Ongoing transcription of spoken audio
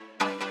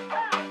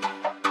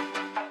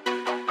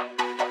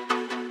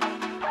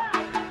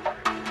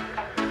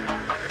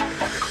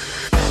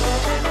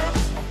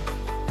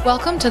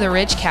Welcome to the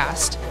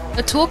Ridgecast,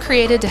 a tool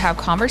created to have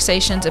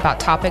conversations about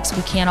topics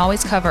we can't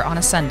always cover on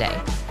a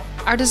Sunday.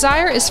 Our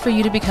desire is for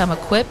you to become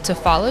equipped to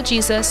follow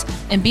Jesus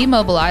and be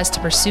mobilized to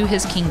pursue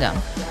his kingdom.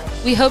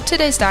 We hope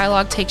today's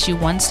dialogue takes you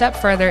one step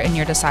further in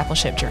your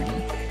discipleship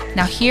journey.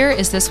 Now here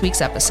is this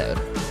week's episode.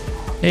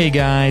 Hey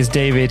guys,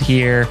 David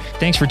here.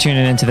 Thanks for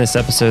tuning into this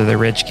episode of the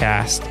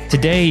Ridgecast.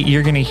 Today,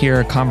 you're going to hear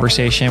a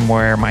conversation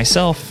where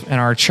myself and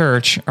our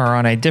church are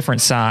on a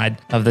different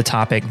side of the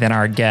topic than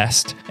our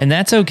guest. And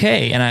that's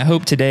okay. And I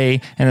hope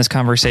today in this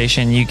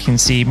conversation, you can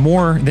see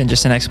more than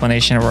just an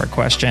explanation of our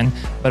question,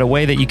 but a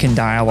way that you can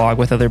dialogue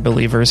with other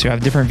believers who have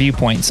different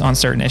viewpoints on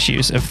certain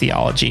issues of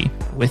theology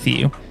with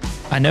you.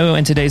 I know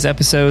in today's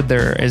episode,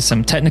 there is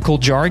some technical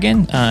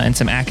jargon and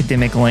some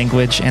academic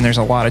language, and there's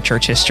a lot of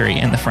church history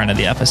in the front of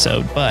the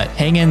episode, but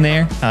hang in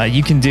there.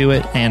 You can do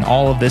it, and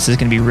all of this is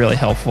going to be really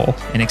helpful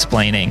in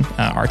explaining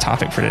our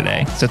topic for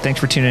today. So thanks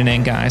for tuning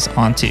in, guys,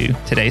 onto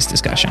today's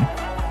discussion.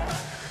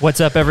 What's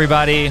up,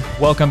 everybody?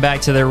 Welcome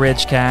back to the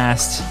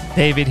Ridgecast.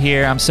 David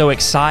here. I'm so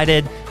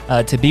excited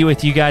to be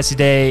with you guys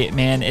today.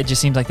 Man, it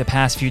just seems like the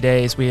past few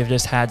days we have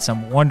just had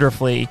some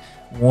wonderfully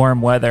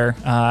warm weather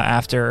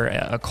after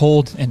a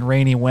cold and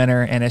rainy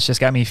winter, and it's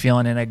just got me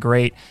feeling in a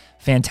great,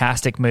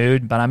 fantastic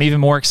mood. But I'm even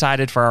more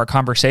excited for our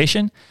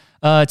conversation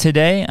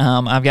today.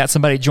 I've got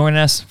somebody joining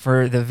us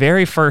for the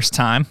very first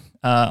time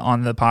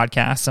on the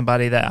podcast,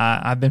 somebody that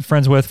I've been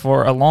friends with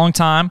for a long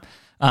time.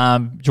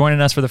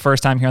 Joining us for the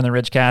first time here on the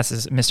Ridgecast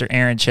is Mr.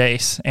 Aaron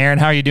Chase. Aaron,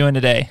 how are you doing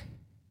today?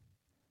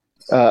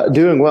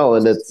 Doing well,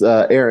 and it's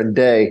Aaron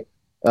Day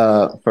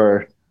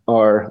for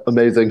our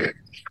amazing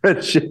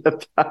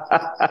friendship.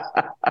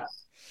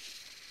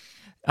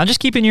 I'm just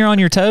keeping you on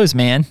your toes,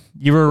 man.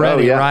 You were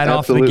ready right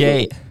absolutely. Off the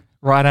gate,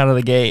 right out of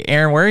the gate.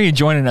 Aaron, where are you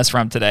joining us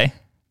from today?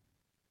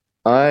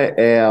 I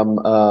am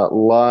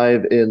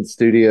live in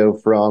studio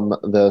from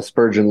the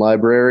Spurgeon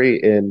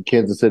Library in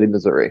Kansas City,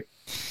 Missouri.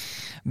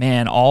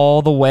 Man,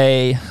 all the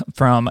way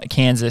from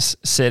Kansas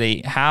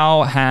City.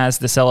 How has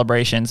the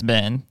celebrations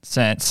been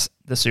since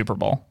the Super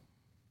Bowl?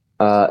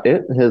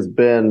 It has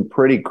been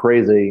pretty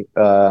crazy.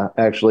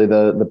 Actually,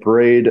 the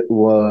parade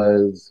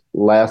was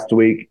last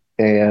week,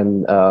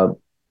 and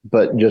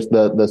but just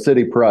the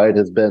city pride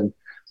has been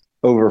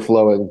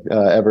overflowing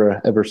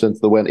ever since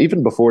the win,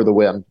 even before the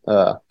win.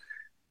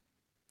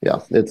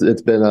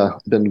 It's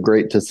been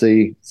great to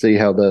see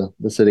how the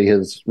city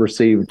has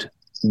received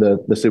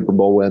the Super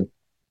Bowl win.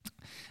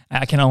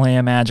 I can only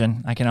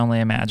imagine.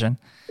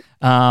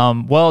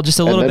 Well, just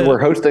a little bit. We're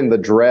hosting the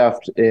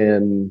draft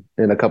in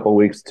a couple of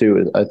weeks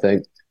too, I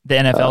think. The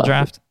NFL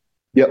draft?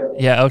 Yep.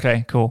 Yeah.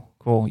 Okay. Cool.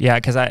 Yeah,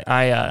 because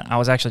I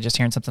was actually just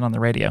hearing something on the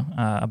radio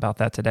about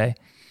that today.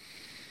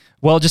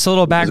 Well, just a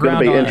little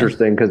background. It's going to be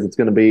interesting because it's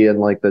going to be in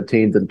like the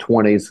teens and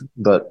 20s,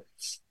 but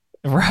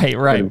right,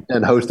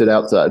 and hosted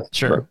outside.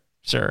 Sure.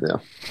 Yeah.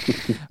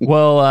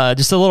 Well,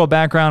 just a little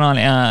background on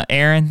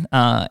Aaron.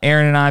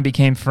 Aaron and I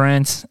became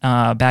friends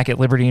back at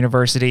Liberty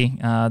University.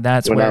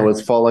 That's when I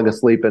was falling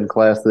asleep in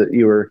class that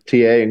you were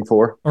TAing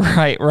for.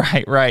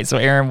 Right. So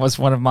Aaron was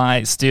one of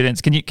my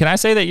students. Can I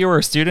say that you were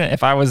a student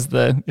if I was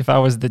the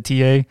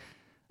TA?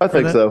 I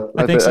think so.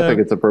 I think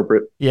it's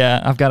appropriate.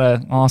 Yeah, I've got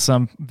an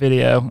awesome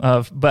video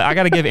but I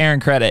got to give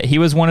Aaron credit. He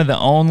was one of the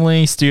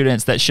only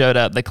students that showed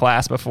up the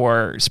class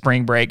before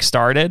spring break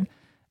started.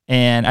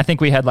 And I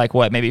think we had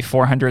maybe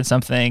 400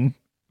 something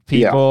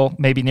people,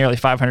 maybe nearly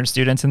 500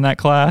 students in that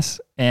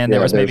class. And there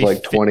was maybe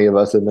like 20 of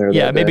us in there.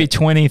 Yeah, maybe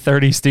 20,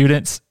 30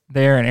 students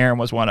there, and Aaron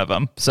was one of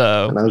them.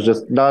 So, and I was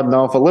just nodding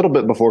off a little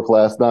bit before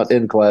class, not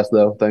in class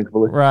though,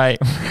 thankfully. Right.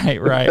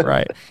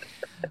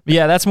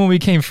 Yeah, that's when we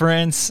became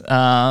friends.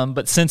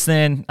 But since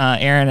then,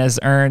 Aaron has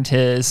earned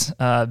his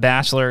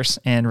bachelor's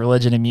in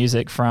religion and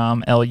music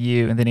from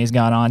LU, and then he's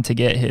gone on to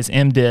get his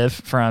MDiv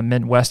from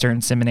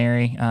Midwestern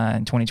Seminary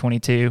in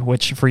 2022,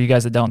 which for you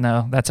guys that don't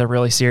know, that's a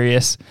really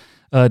serious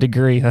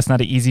degree. That's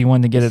not an easy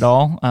one to get at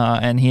all.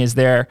 And he is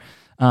there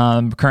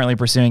currently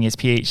pursuing his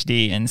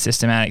PhD in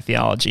systematic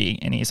theology,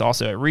 and he's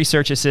also a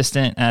research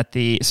assistant at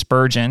the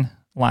Spurgeon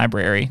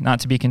Library,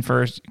 not to be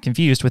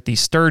confused with the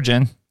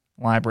Sturgeon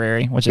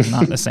Library, which is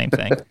not the same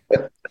thing.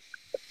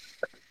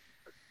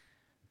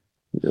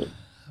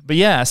 But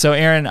yeah, so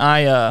Aaron,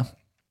 I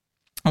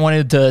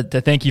wanted to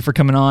thank you for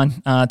coming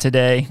on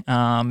today,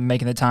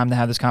 making the time to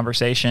have this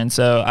conversation.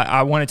 So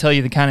I want to tell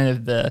you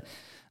the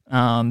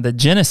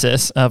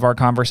genesis of our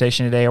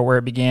conversation today, or where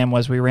it began,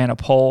 was we ran a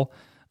poll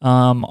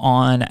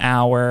on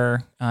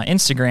our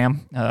Instagram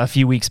a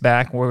few weeks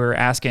back, where we were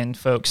asking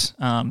folks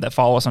that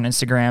follow us on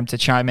Instagram to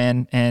chime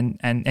in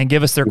and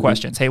give us their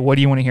questions. Hey, what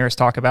do you want to hear us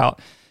talk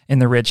about in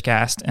the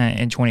Ridgecast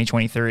in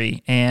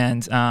 2023?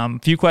 And a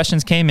few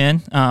questions came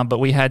in, but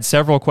we had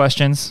several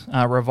questions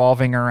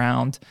revolving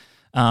around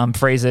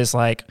phrases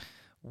like,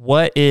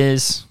 what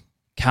is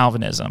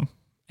Calvinism?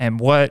 And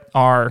what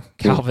are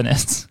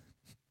Calvinists?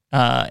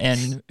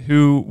 And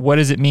what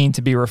does it mean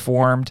to be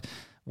Reformed?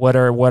 What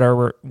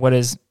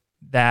does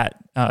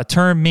that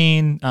term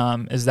mean?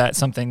 Is that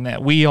something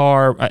that we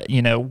are?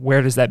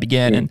 Where does that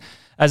begin? And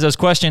as those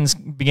questions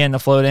began to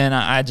float in,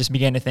 I just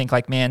began to think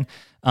like, man,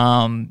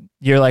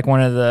 you're like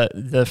one of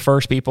the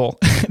first people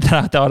that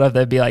I thought of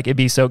that'd be like, it'd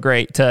be so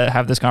great to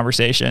have this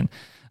conversation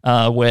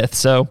with.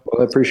 So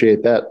well, I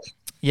appreciate that.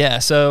 Yeah.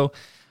 So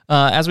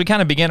as we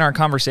kind of begin our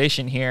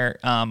conversation here,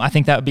 I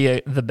think that would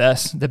be the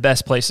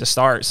best place to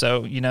start.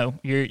 So,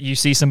 you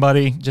see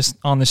somebody just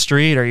on the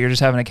street, or you're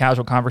just having a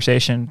casual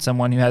conversation,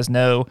 someone who has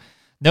no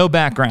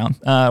background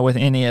with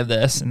any of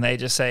this, and they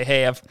just say,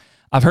 "Hey,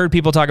 I've heard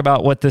people talk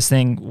about what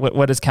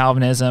is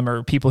Calvinism,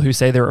 or people who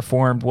say they're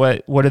Reformed.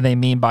 What do they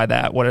mean by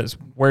that?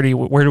 Where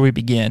do we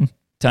begin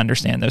to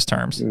understand those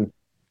terms?"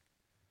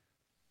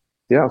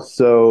 Yeah.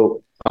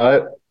 So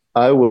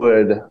I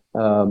would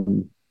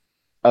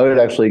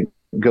actually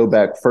go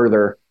back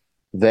further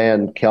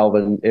than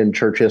Calvin in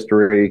church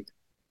history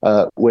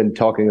when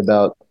talking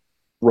about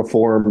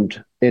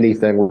Reformed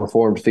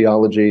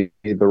theology,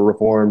 the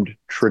Reformed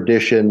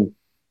tradition,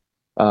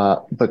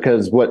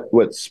 because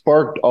what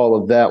sparked all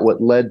of that,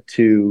 what led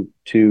to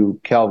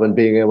Calvin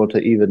being able to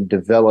even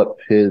develop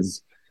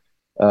his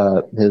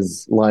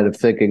line of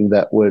thinking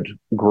that would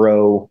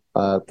grow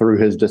through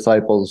his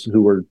disciples,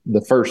 who were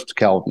the first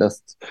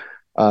Calvinists.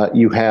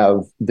 You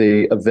have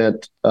the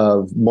event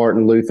of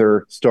Martin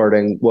Luther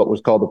starting what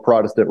was called the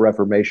Protestant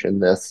Reformation,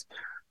 this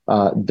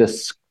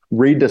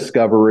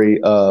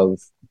rediscovery of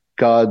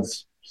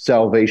God's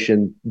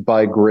salvation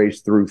by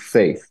grace through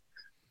faith,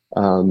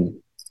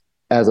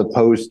 as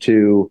opposed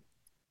to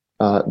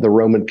the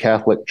Roman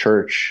Catholic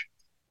Church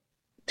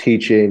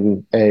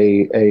teaching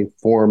a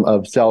form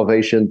of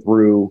salvation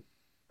through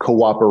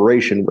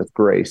cooperation with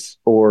grace,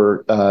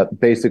 or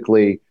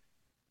basically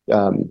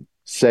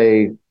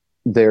say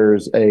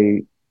there's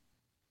a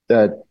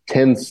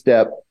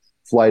 10-step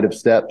flight of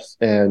steps,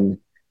 and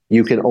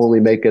you can only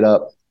make it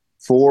up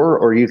 4,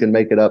 or you can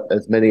make it up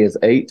as many as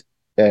 8,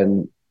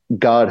 and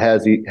God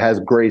has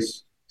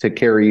grace to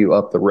carry you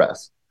up the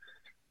rest.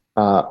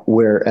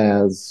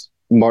 Whereas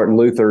Martin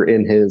Luther,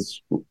 in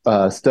his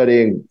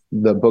studying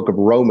the book of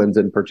Romans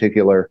in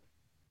particular,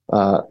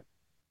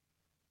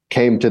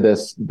 came to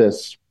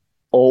this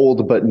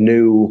old but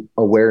new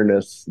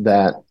awareness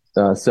that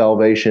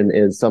salvation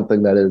is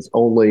something that is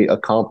only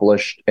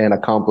accomplished and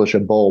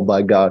accomplishable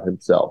by God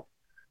himself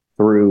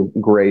through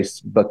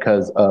grace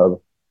because of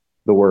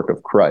the work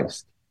of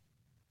Christ.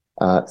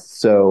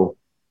 So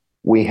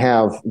we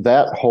have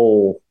that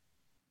whole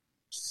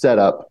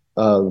setup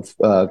of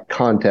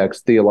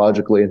context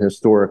theologically and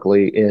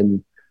historically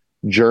in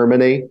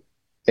Germany,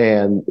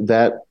 and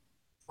that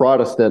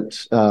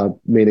Protestant,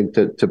 meaning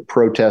to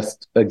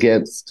protest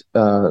against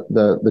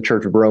the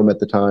Church of Rome at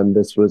the time.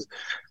 This was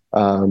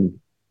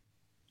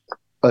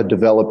a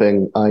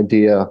developing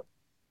idea,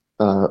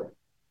 and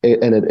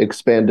it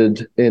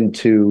expanded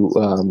into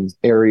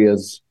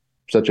areas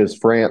such as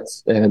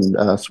France and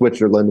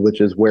Switzerland, which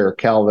is where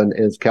Calvin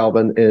is.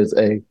 Calvin is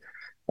a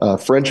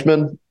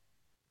Frenchman,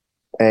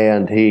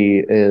 and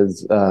he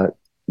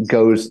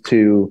goes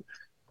to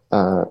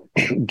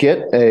get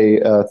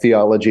a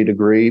theology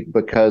degree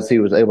because he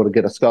was able to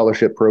get a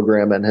scholarship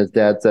program, and his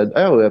dad said,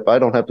 "Oh, if I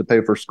don't have to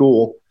pay for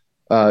school,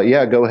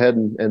 go ahead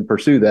and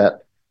pursue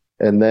that."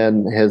 And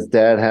then his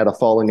dad had a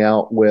falling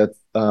out with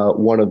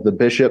one of the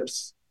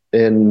bishops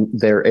in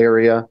their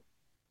area.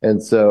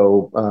 And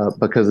so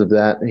because of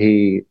that,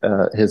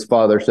 his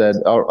father said,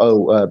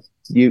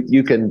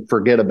 you can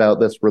forget about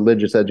this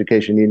religious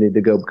education. You need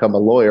to go become a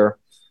lawyer.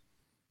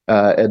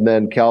 And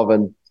then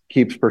Calvin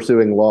keeps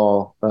pursuing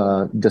law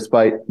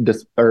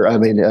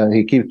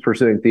he keeps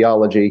pursuing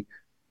theology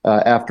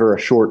after a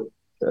short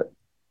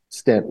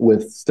stint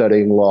with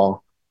studying law,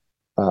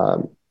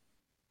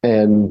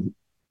 and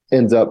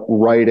ends up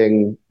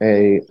writing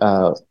a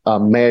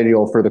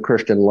manual for the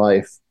Christian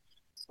life,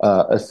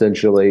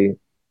 essentially,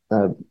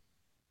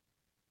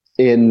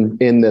 in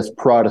this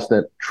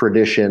Protestant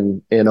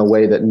tradition in a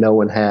way that no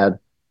one had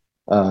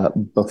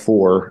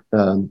before.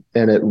 And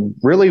it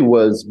really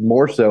was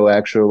more so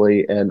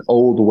actually an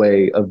old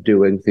way of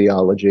doing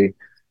theology,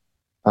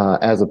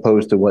 as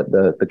opposed to what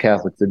the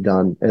Catholics had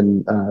done.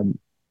 And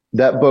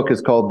that book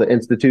is called The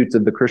Institutes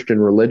of the Christian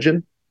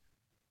Religion.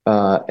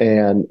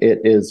 And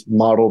it is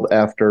modeled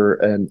after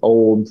an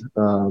old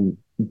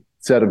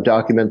set of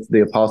documents,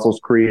 the Apostles'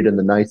 Creed and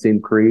the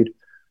Nicene Creed,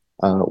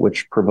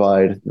 which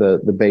provide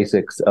the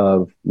basics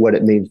of what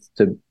it means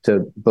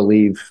to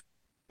believe.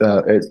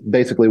 It's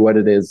basically what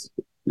it is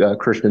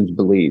Christians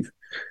believe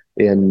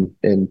in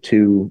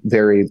 2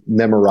 very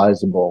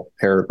memorizable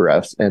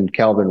paragraphs. And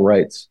Calvin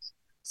writes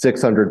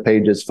 600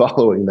 pages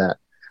following that,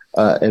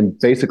 and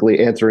basically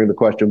answering the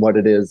question what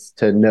it is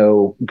to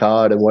know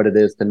God and what it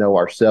is to know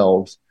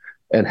ourselves,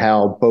 and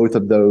how both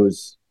of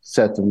those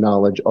sets of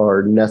knowledge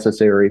are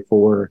necessary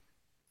for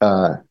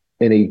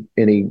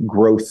any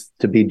growth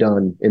to be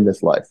done in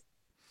this life.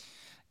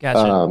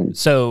 Gotcha.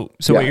 So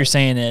what you're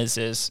saying is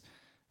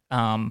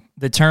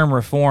the term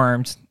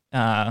Reformed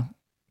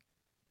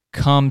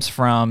comes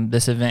from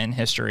this event in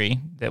history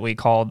that we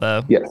call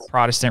the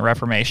Protestant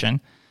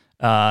Reformation,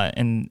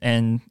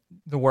 and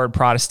the word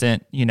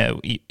Protestant,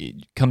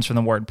 it comes from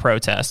the word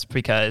protest,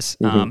 because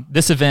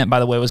this event, by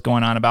the way, was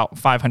going on about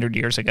 500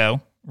 years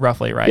ago,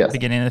 roughly, right? Yes.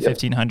 Beginning of the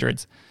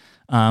 1500s.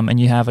 And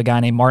you have a guy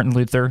named Martin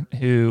Luther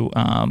who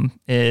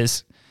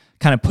is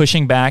kind of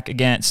pushing back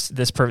against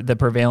the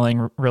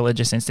prevailing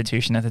religious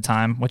institution at the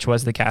time, which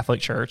was the Catholic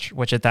Church,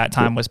 which at that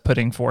time was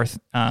putting forth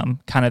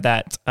kind of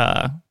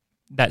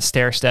that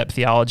stair-step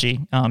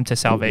theology to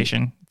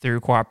salvation through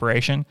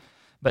cooperation.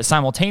 But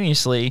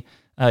simultaneously,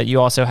 you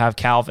also have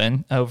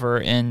Calvin over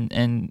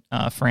in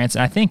France,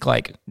 and I think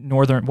like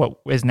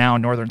what is now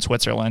northern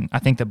Switzerland. I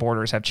think the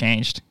borders have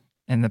changed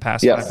in the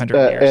past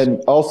 500 years.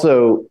 And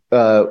also,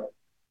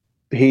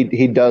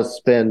 he does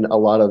spend a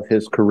lot of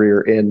his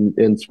career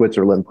in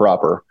Switzerland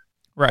proper.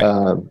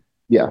 Right.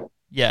 Yeah.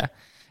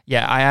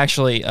 I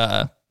actually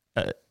a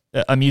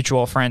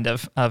mutual friend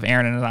of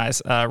Aaron and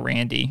I's,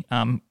 Randy,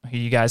 who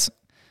you guys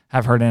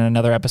have heard in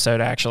another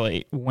episode,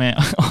 actually went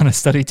on a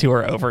study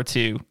tour over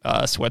to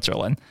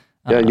Switzerland.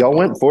 Yeah, y'all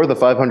went for the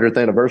 500th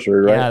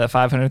anniversary, right? Yeah, the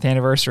 500th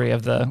anniversary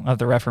of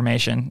the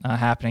Reformation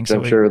happening. So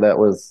I'm sure that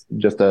was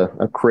just a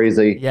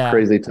crazy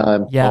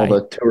time. Yeah. All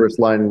the tourists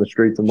lining the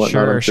streets and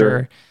whatnot.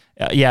 Sure.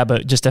 Yeah,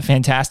 but just a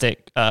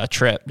fantastic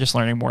trip, just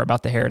learning more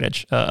about the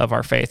heritage of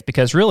our faith,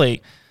 because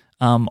really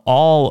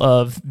all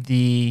of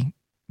the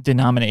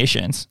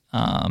denominations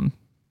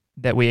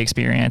that we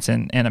experience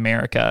in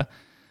America,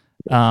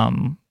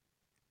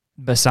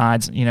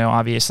 besides,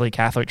 obviously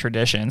Catholic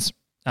traditions,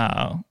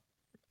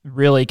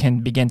 really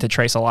can begin to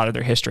trace a lot of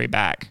their history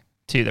back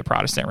to the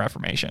Protestant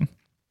Reformation.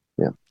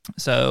 Yeah.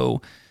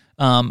 So,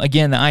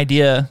 again, the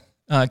idea,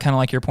 kind of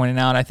like you're pointing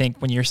out, I think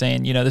when you're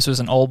saying, this was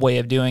an old way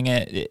of doing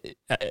it,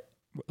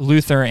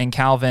 Luther and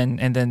Calvin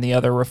and then the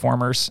other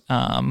reformers,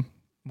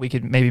 we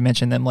could maybe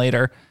mention them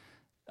later.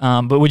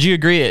 But would you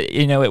agree,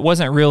 it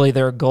wasn't really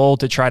their goal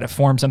to try to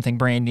form something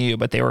brand new,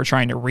 but they were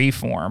trying to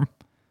reform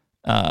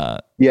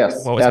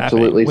yes, what was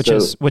absolutely.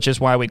 Which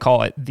is why we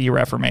call it the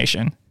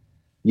Reformation.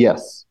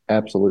 Yes,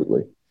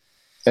 absolutely.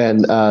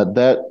 And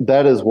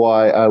that is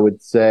why I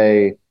would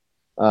say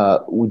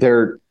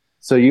there.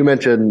 So you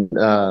mentioned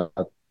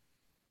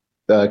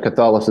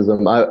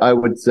Catholicism. I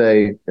would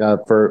say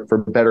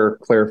for better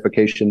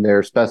clarification,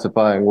 there,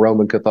 specifying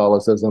Roman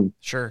Catholicism,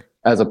 sure,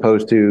 as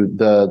opposed to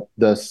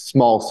the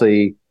small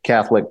c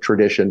Catholic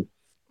tradition,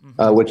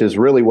 which is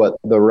really what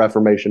the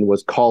Reformation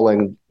was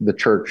calling the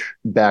church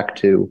back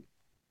to.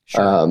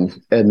 Sure.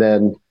 And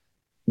then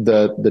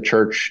the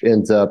church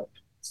ends up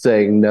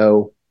saying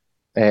no,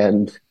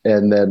 and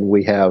then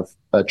we have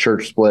a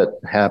church split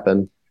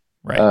happen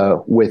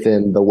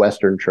within the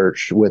Western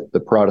Church with the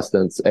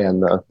Protestants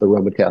and the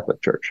Roman Catholic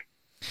Church.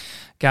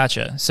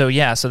 Gotcha. So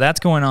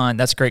that's going on.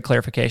 That's great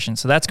clarification.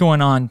 So that's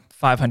going on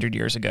 500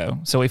 years ago.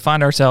 So we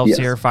find ourselves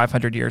here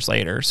 500 years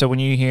later. So when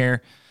you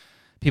hear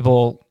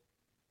people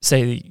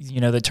say,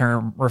 the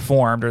term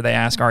reformed, or they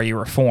ask, are you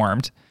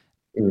reformed?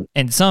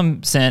 In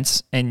some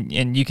sense,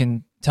 and you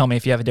can tell me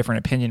if you have a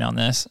different opinion on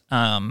this,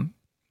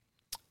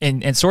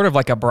 in sort of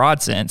like a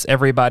broad sense,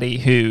 everybody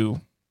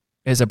who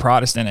is a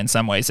Protestant in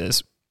some ways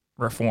is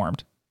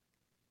reformed.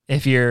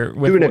 If you're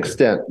to an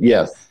extent,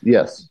 yes.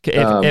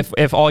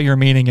 If all your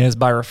meaning is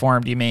by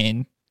reformed, you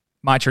mean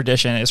my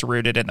tradition is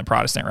rooted in the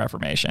Protestant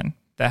Reformation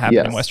that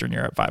happened in Western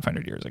Europe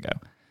 500 years ago.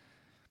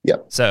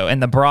 Yep. So in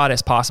the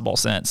broadest possible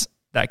sense,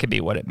 that could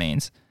be what it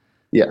means.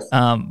 Yes.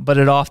 But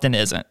it often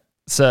isn't.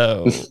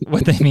 So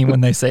what they mean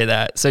when they say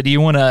that. So do you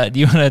want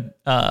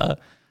to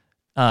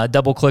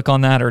double click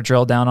on that or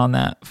drill down on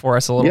that for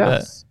us a little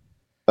bit?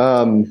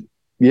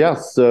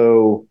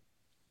 So,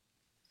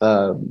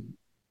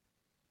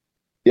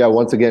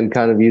 once again,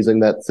 kind of using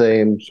that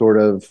same sort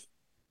of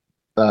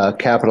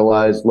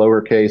capitalized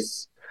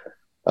lowercase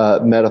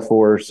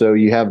metaphor. So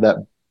you have that,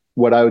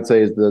 what I would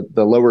say is the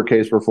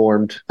lowercase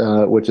reformed,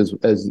 which is,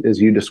 as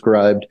you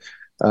described,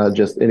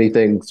 just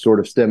anything sort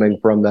of stemming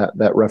from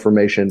that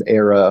Reformation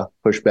era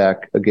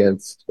pushback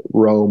against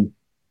Rome.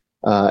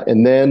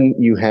 And then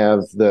you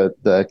have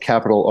the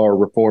capital R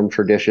Reformed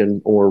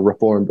tradition, or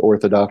Reformed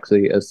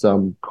Orthodoxy, as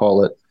some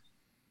call it,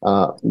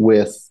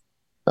 with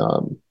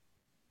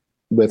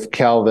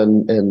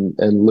Calvin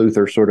and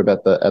Luther sort of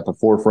at the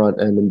forefront,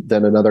 and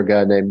then another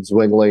guy named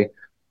Zwingli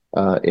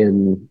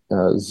in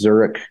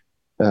Zurich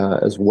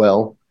as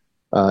well,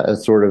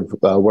 as sort of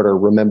what are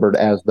remembered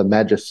as the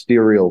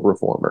magisterial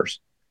reformers.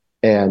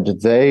 And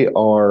they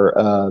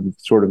are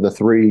sort of the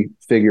three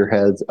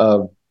figureheads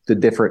of the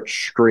different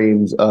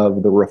streams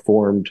of the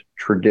Reformed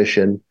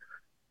tradition.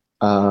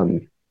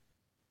 And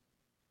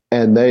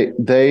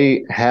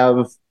they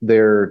have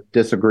their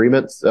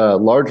disagreements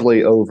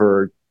largely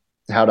over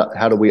how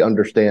do we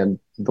understand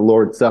the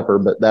Lord's Supper,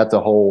 but that's a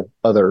whole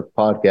other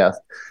podcast.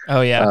 Oh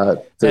yeah.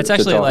 That's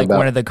actually like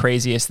one of the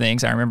craziest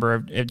things I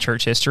remember in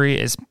church history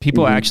is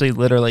people actually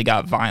literally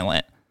got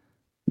violent.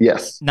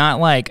 Yes. Not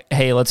like,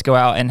 hey, let's go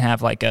out and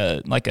have like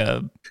a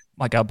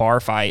bar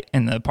fight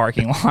in the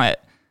parking lot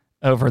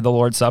over the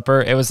Lord's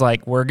Supper. It was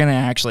like, we're going to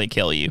actually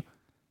kill you.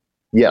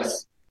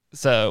 Yes.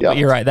 So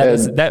you're right.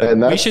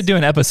 We should do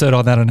an episode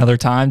on that another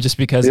time, just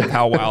because of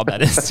how wild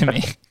that is to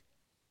me.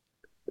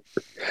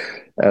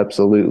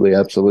 Absolutely,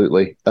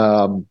 absolutely.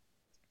 But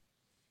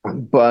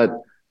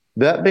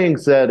that being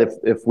said,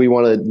 if we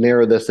want to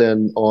narrow this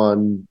in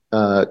on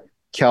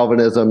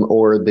Calvinism,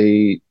 or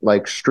the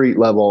like street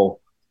level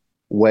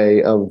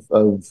way of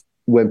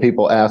when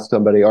people ask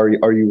somebody, are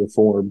you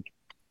Reformed?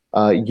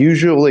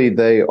 Usually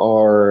they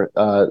are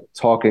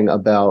talking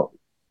about,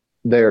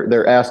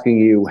 they're asking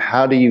you,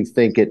 how do you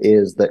think it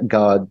is that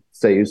God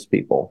saves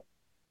people?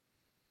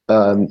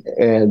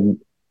 And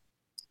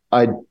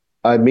I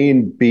I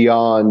mean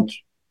beyond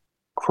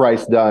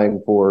Christ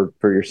dying for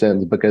your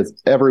sins,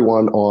 because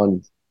everyone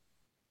on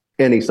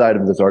any side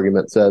of this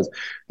argument says,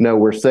 no,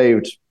 we're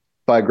saved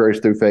by grace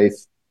through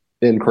faith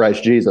in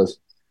Christ Jesus.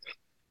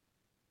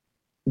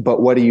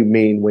 But what do you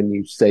mean when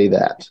you say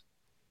that?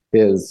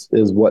 Is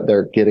what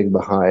they're getting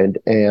behind,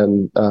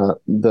 and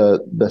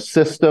the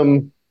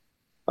system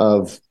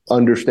of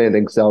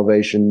understanding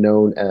salvation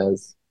known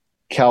as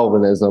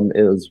Calvinism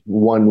is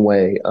one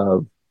way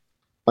of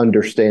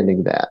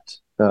understanding that.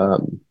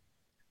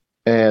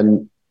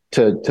 And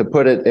to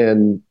put it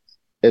in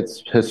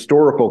its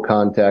historical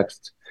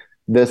context,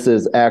 this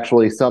is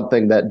actually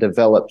something that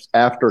develops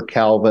after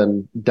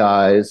Calvin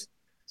dies,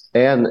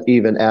 and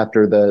even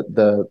after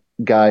the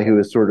guy who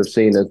is sort of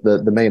seen as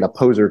the main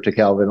opposer to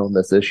Calvin on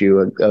this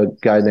issue, a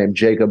guy named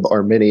Jacob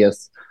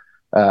Arminius,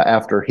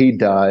 after he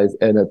dies,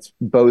 and it's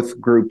both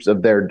groups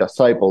of their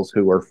disciples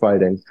who are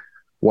fighting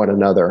one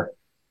another.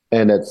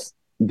 And it's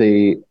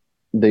the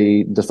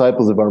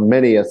disciples of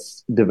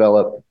Arminius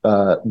develop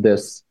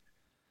this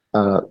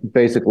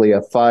basically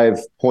a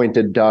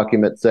 5-pointed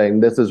document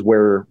saying this is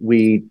where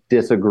we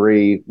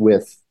disagree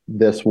with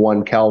this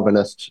one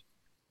Calvinist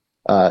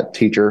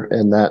teacher,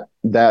 and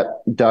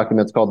that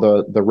document's called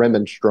the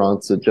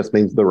Remonstrance. It just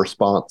means the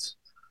response.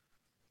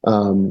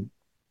 And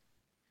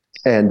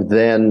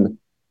then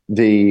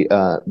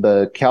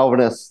the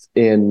Calvinists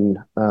in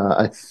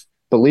I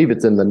believe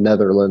it's in the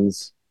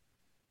Netherlands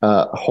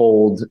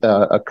hold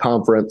a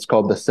conference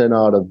called the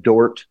Synod of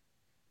Dort,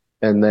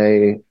 and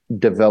they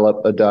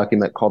develop a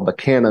document called the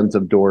Canons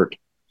of Dort.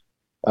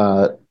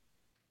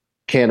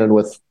 Canon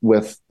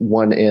with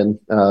one N,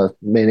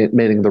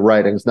 meaning the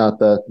writings, not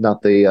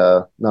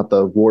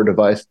the war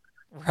device.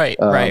 Right.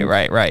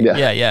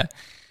 Yeah.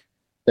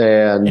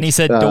 And he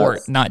said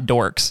Dort, not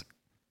dorks.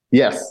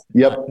 Yes.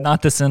 Yep.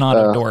 Not the Synod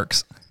of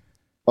dorks.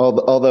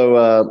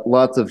 Although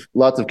lots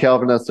of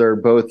Calvinists are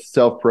both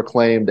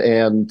self-proclaimed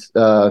and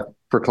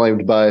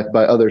proclaimed by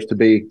others to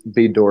be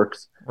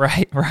dorks.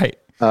 Right.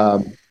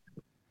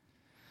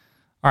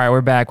 All right,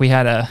 we're back. We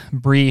had a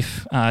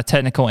brief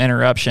technical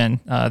interruption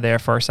there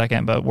for a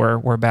second, but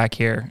we're back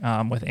here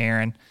with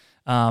Aaron.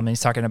 And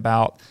he's talking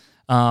about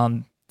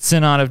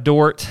Synod of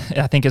Dort,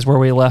 I think is where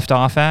we left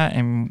off at,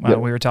 and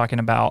we were talking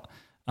about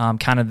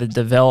kind of the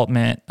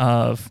development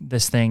of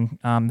this thing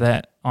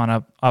that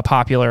on a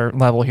popular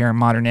level here in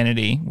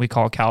modernity we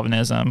call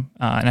Calvinism.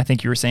 And I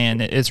think you were saying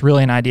it's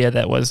really an idea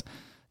that was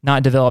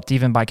not developed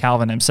even by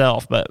Calvin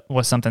himself, but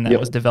was something that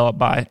was developed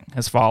by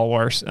his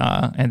followers.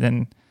 And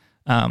then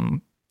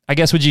I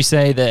guess, would you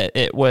say that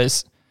it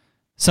was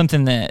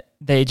something that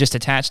they just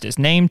attached his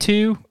name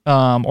to,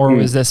 or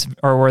was this,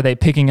 or were they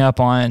picking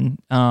up on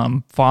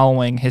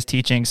following his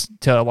teachings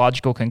to a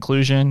logical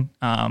conclusion?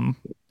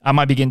 I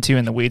might be getting too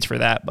in the weeds for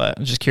that, but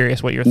I'm just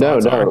curious what your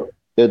thoughts are.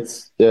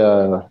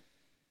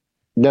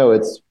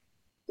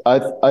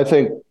 I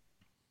think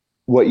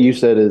what you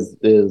said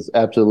is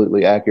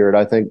absolutely accurate.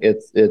 I think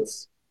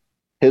it's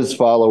his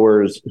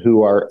followers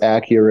who are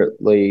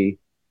accurately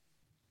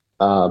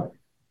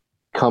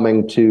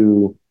coming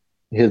to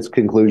his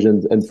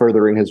conclusions and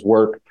furthering his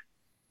work,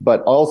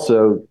 but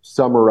also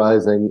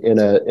summarizing in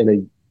a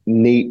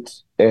neat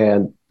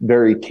and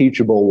very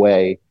teachable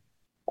way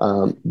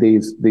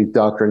these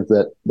doctrines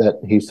that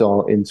he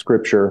saw in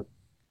Scripture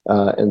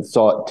and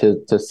sought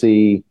to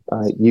see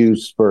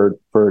used for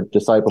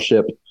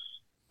discipleship.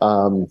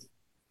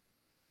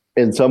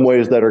 In some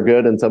ways that are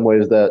good, in some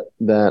ways that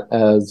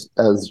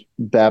as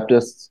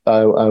Baptists,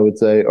 I would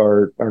say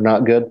are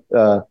not good.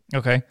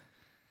 Okay.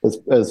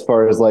 As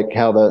far as like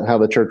how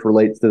the church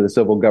relates to the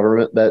civil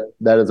government,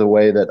 that is a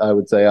way that I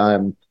would say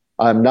I'm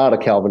not a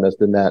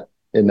Calvinist in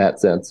that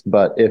sense.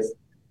 But if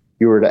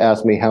you were to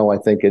ask me how I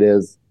think it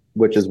is,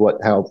 which is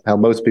how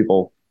most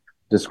people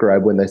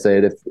describe when they say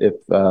it,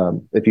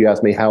 if you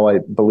ask me how I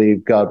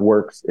believe God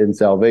works in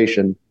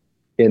salvation,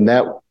 in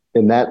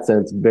that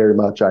sense, very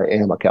much I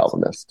am a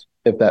Calvinist,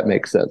 if that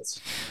makes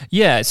sense.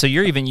 Yeah. So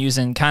you're even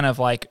using kind of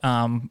like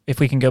if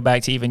we can go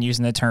back to even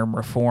using the term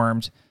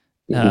Reformed.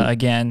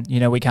 Again,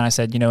 we kind of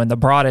said, in the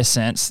broadest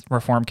sense,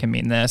 Reform can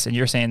mean this, and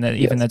you're saying that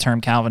even the term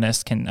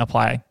Calvinist can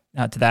apply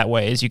to that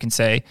way. As you can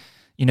say,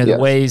 the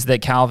ways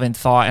that Calvin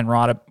thought and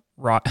wrote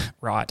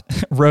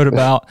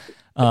about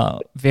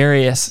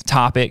various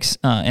topics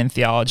in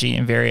theology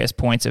and various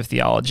points of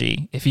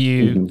theology. If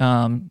you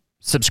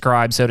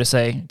subscribe, so to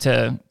say,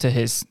 to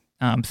his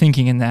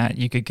thinking in that,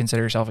 you could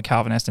consider yourself a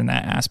Calvinist in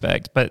that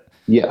aspect. But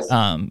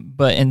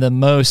but in the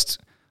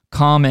most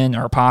common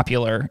or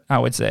popular, I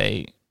would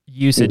say,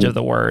 usage of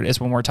the word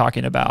is when we're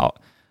talking about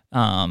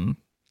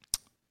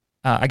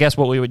I guess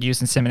what we would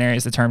use in seminary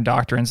is the term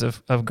doctrines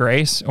of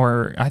grace,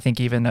 or I think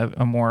even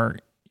a more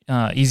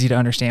easy to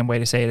understand way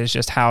to say it is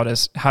just how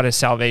does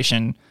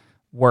salvation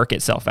work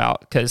itself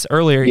out? Because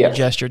earlier you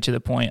gestured to the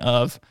point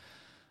of,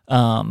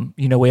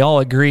 we all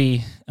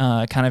agree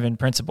kind of in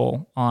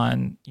principle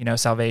on,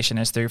 salvation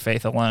is through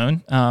faith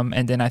alone.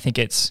 And then I think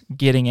it's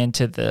getting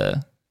into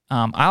the,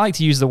 I like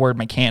to use the word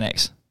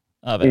mechanics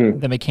of it,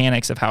 the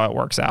mechanics of how it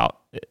works out.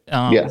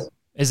 Yes.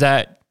 Is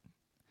that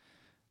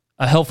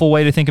a helpful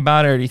way to think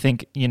about it, or do you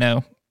think,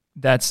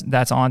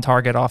 that's on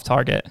target, off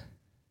target?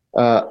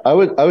 I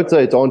would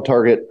say it's on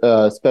target,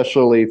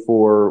 especially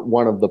for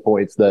one of the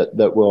points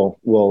that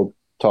we'll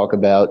talk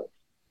about.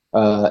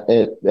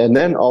 And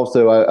then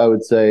also I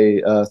would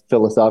say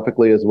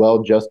philosophically as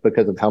well, just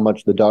because of how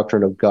much the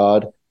doctrine of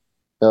God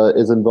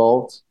is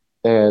involved,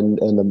 and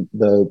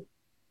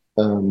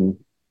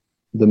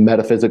the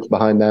metaphysics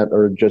behind that,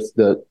 or just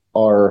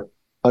our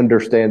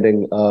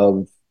understanding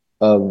of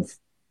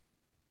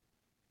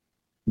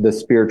the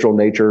spiritual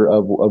nature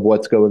of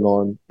what's going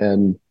on.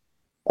 And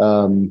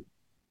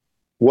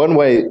one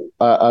way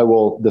I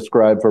will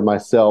describe for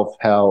myself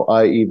how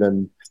I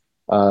even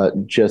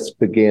just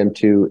began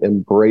to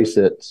embrace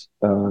it,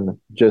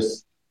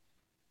 just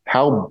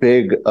how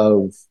big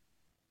of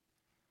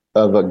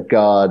a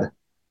God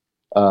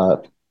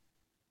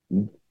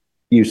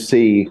you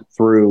see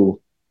through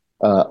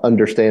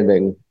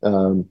understanding,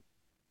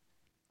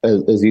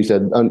 as you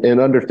said, in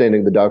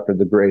understanding the doctrine of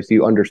the grace,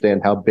 you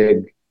understand how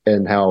big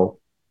and how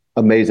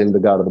amazing the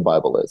God of the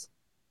Bible is.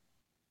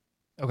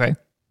 Okay.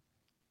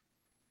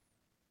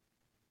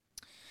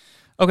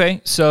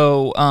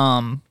 So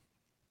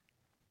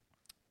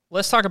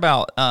let's talk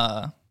about,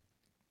 I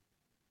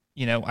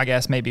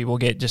guess maybe we'll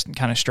get just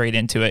kind of straight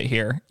into it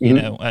here.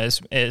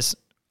 As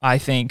I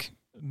think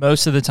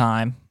most of the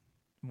time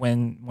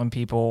when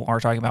people are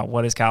talking about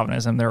what is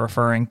Calvinism, they're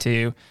referring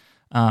to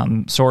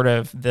sort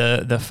of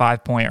the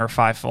 5-point or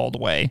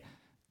 5-fold way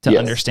to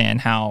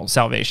understand how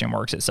salvation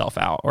works itself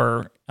out,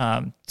 or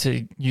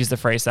to use the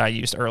phrase that I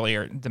used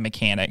earlier, the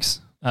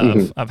mechanics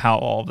of how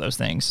all of those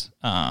things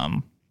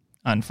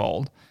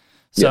unfold.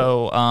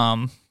 So,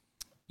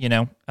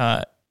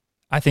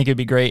 I think it'd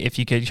be great if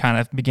you could kind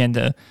of begin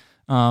to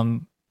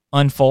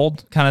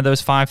unfold kind of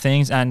those 5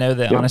 things. I know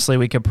that honestly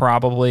we could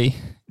probably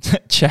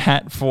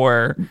chat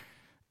for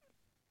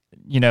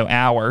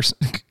hours.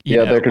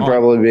 There could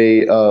probably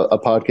be a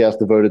podcast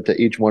devoted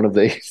to each one of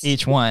these.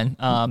 Each one.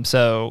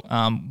 So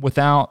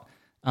without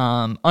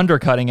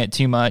undercutting it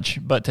too much,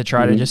 but to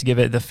try to just give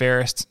it the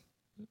fairest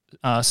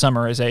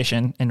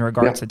summarization in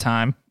regards to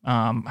time,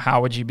 how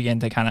would you begin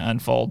to kind of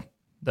unfold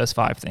those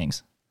 5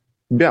 things?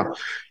 Yeah.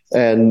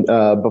 And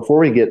before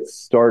we get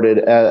started,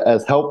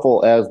 as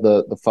helpful as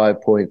the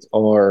 5 points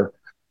are,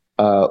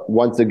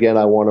 once again,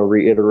 I want to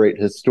reiterate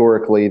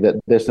historically that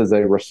this is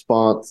a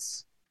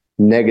response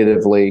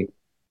negatively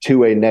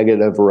to a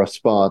negative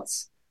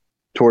response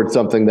towards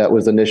something that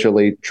was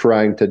initially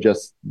trying to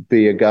just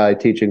be a guy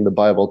teaching the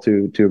Bible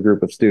to a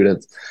group of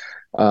students.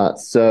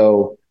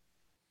 So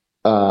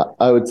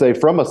I would say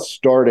from a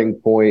starting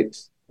point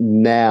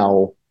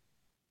now,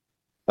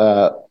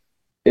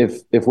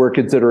 if we're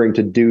considering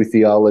to do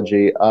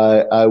theology,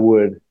 I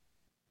would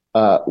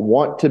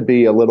want to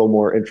be a little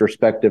more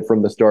introspective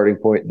from the starting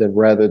point, than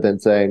rather than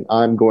saying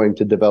I'm going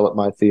to develop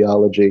my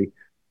theology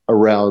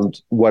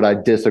around what I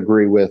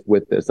disagree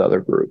with this other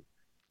group.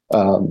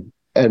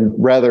 And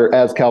rather,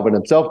 as Calvin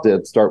himself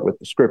did, start with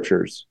the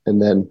scriptures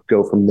and then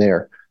go from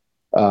there.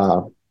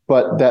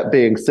 But that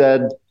being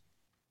said,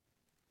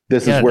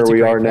 this is where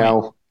we are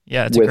now.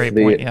 Yeah, it's a great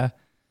point. Yeah.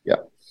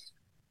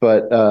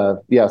 But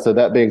so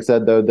that being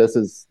said, though, this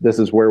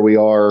is where we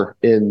are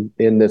in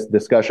this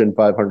discussion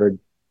 500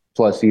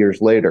 plus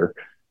years later.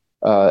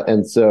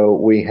 And so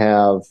we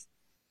have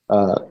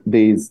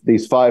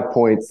these 5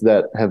 points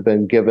that have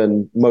been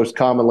given most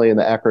commonly in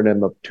the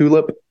acronym of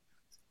TULIP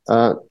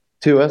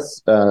to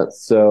us.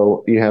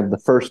 So you have the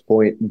first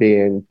point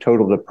being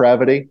total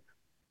depravity.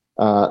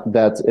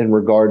 That's in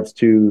regards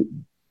to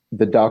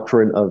the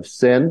doctrine of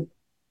sin,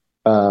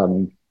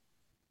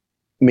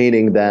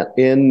 meaning that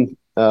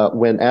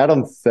when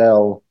Adam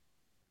fell,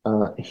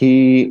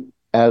 he,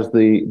 as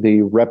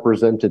the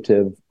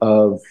representative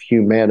of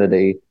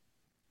humanity,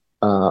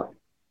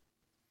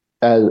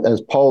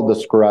 as Paul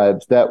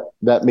describes,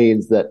 that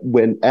means that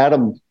when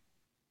Adam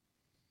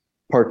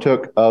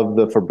partook of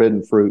the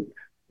forbidden fruit,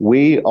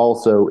 we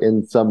also,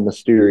 in some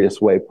mysterious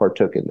way,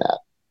 partook in that.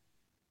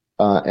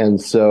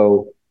 And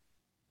so,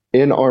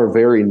 in our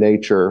very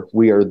nature,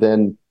 we are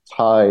then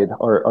tied.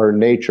 Our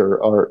nature,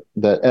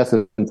 the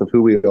essence of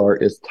who we are,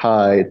 is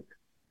tied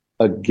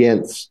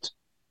against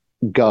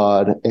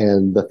God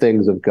and the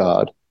things of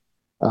God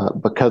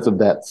because of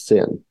that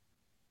sin.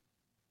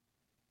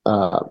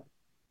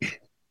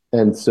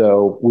 And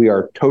so we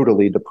are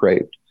totally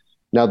depraved.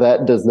 Now,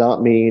 that does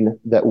not mean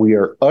that we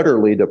are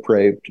utterly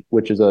depraved,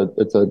 which is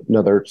it's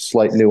another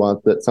slight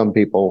nuance that some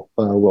people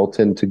will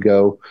tend to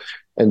go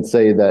and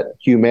say that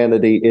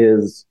humanity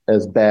is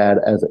as bad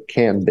as it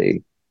can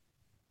be,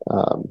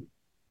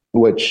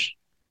 which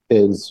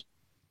is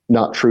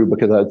not true,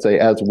 because I'd say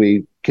as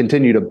we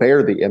continue to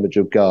bear the image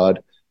of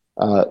God,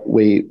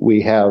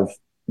 we have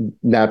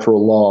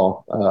natural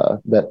law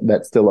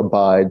that still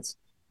abides.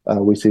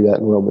 We see that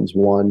in Romans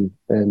 1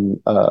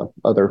 and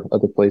other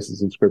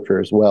places in Scripture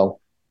as well.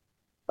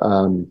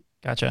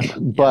 Gotcha.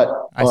 But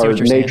I see our what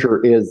you're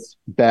nature is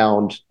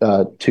bound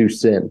to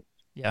sin.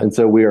 Yeah. And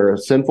so we are a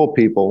sinful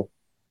people.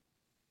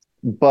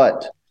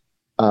 But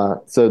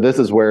so this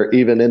is where,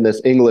 even in this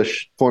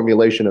English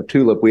formulation of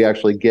tulip, we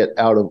actually get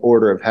out of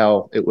order of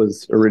how it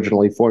was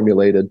originally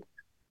formulated,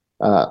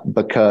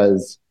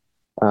 because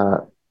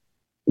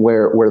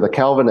where the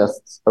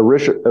Calvinists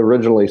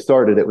originally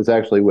started, it was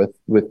actually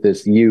with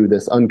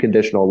this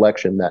unconditional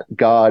election, that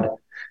God,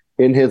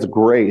 in his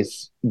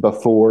grace,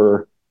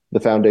 before the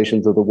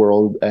foundations of the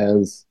world,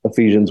 as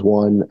Ephesians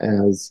 1,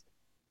 as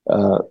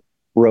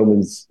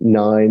Romans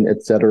 9,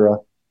 etc.,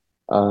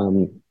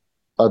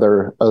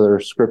 other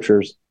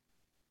scriptures,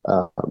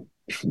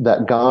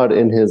 that God,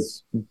 in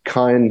his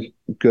kind,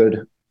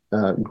 good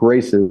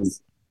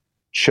graces,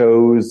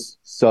 chose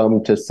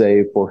some to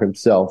save for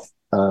himself.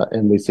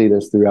 And we see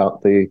this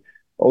throughout the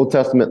Old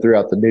Testament,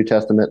 throughout the New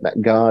Testament,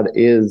 that God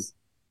is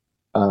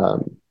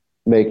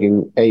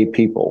making a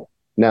people.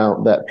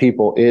 Now, that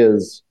people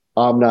is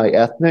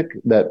omni-ethnic,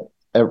 that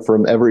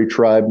from every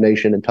tribe,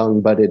 nation, and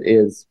tongue, but it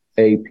is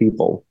a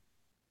people.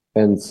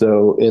 And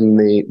so in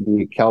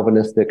the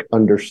Calvinistic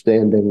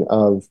understanding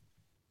of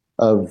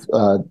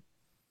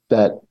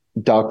that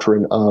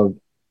doctrine of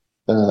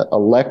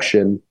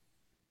election,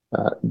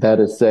 that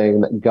is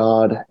saying that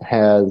God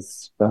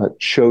has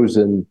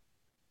chosen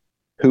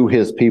who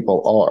his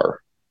people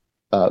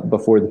are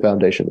before the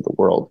foundation of the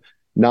world,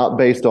 not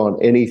based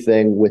on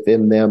anything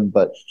within them,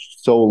 but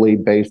solely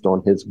based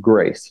on his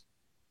grace.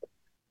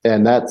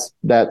 And that's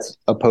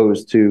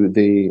opposed to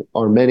the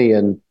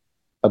Arminian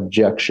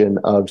objection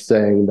of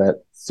saying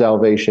that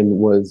salvation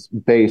was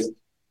based,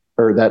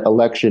 or that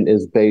election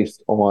is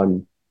based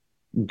on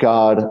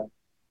God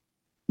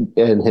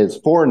and his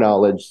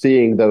foreknowledge,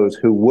 seeing those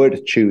who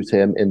would choose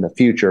him in the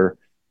future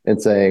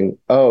and saying,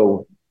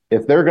 oh,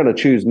 if they're going to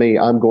choose me,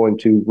 I'm going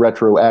to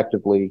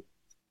retroactively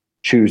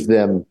choose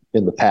them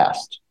in the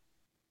past.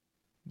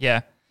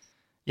 Yeah.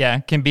 Yeah.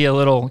 Can feel a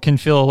little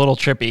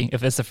trippy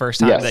if it's the first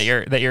time Yes.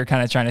 that you're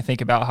kind of trying to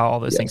think about how all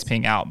those things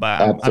ping out,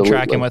 but I'm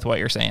tracking with what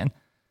you're saying.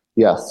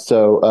 Yes.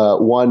 So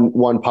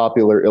one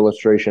popular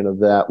illustration of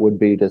that would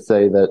be to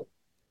say that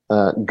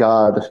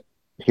God,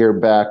 here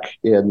back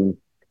in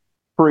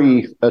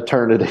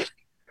pre-eternity,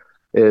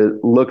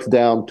 it looks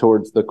down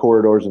towards the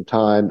corridors of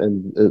time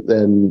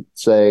and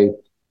say,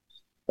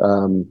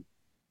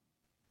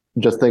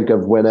 just think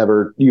of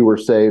whenever you were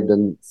saved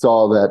and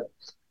saw that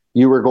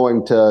you were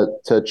going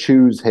to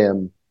choose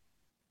him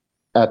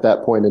at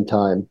that point in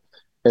time.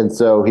 And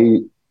so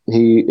he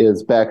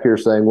is back here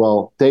saying,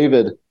 well,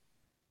 David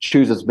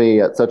chooses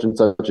me at such and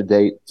such a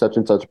date, such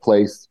and such a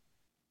place.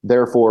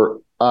 Therefore,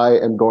 I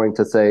am going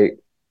to say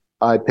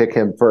I pick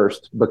him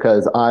first,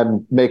 because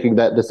I'm making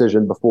that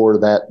decision before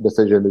that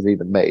decision is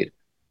even made.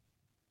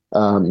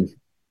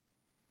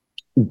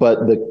 But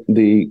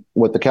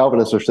what the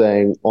Calvinists are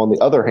saying, on the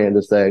other hand,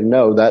 is saying,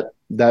 no, that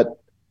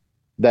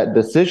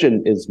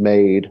decision is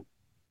made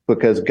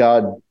because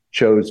God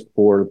chose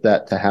for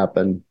that to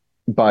happen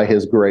by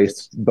his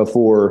grace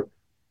before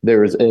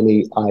there is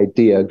any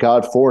idea.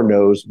 God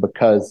foreknows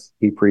because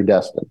he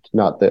predestined,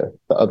 not the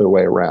other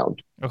way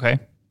around. Okay.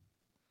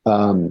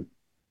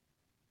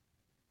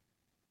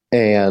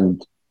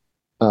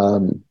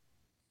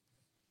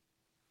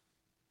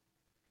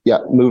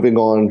 Moving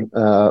on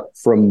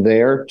from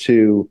there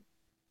to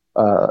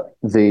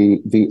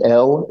the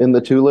L in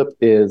the tulip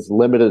is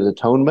limited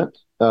atonement.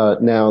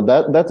 Now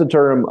that's a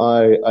term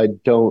I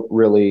don't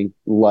really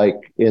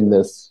like in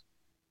this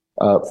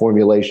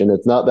formulation.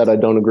 It's not that I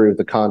don't agree with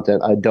the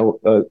content. I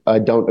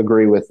don't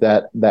agree with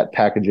that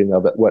packaging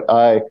of it. What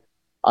I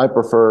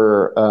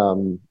prefer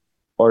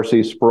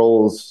R.C.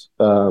 Sproul's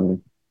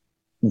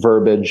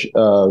verbiage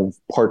of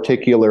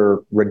particular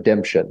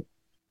redemption.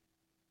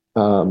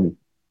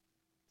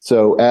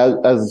 So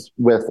as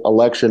with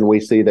election, we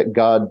see that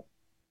God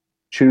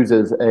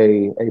chooses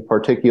a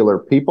particular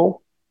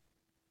people,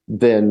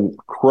 then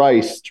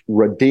Christ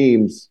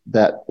redeems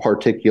that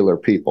particular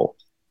people.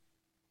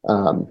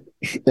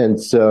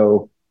 And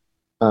so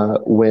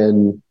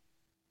when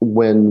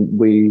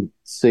we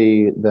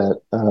see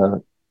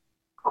that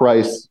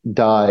Christ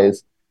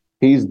dies,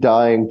 he's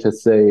dying to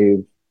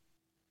save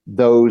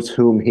those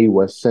whom he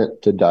was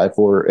sent to die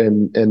for.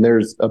 And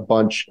there's a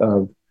bunch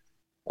of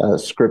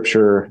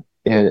scripture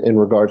in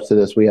regards to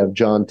this. We have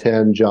John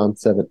 10, John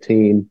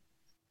 17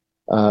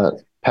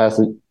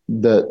 passage.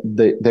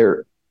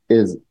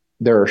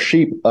 There are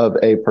sheep of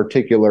a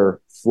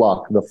particular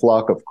flock, the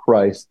flock of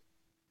Christ,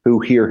 who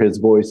hear his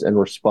voice and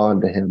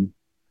respond to him.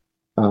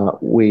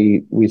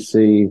 We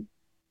see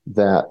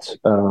that,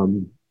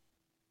 and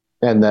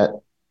that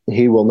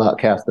he will not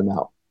cast them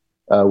out,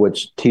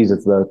 which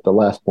teases the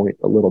last point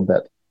a little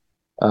bit.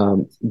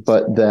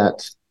 But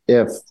that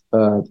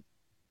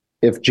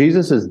if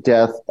Jesus'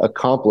 death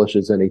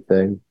accomplishes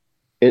anything,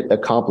 it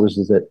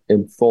accomplishes it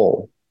in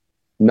full,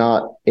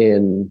 not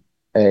in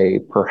a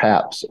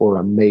perhaps or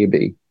a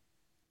maybe,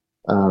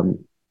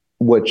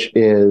 which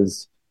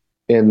is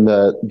in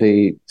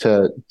the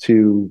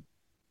to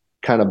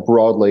kind of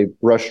broadly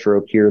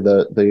brushstroke here,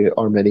 the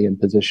Arminian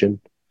position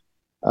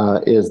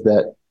is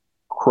that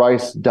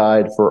Christ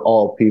died for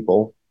all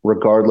people,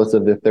 regardless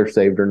of if they're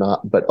saved or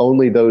not, but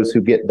only those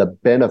who get the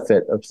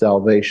benefit of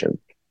salvation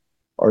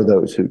are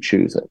those who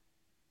choose it.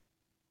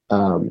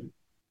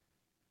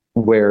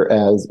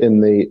 Whereas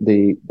in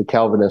the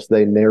Calvinists,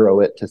 they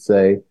narrow it to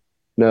say,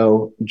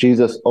 no,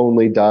 Jesus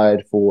only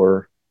died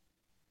for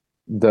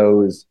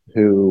those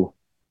who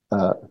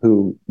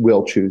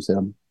will choose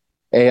him,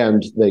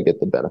 and they get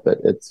the benefit.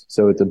 It's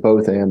a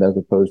both and, as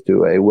opposed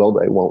to a will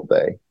they, won't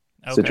they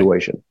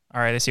situation.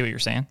 All right, I see what you're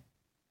saying.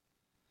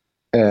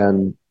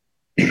 And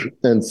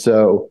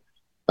so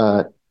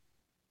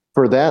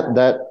for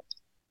that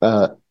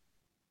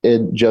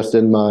it just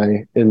in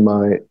my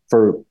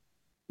for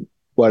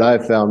what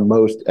I've found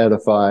most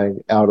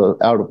edifying out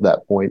of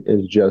that point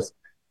is just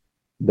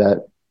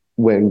that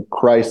when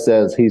Christ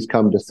says he's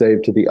come to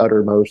save to the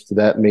uttermost,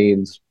 that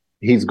means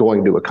he's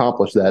going to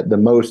accomplish that.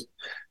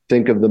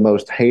 Think of the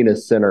most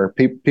heinous sinner.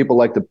 People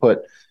like to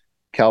put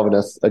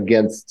Calvinists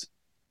against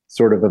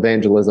sort of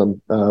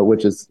evangelism,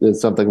 which is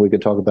something we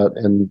could talk about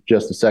in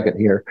just a second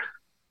here,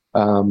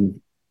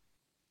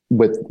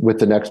 with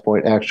the next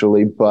point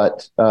actually.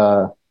 But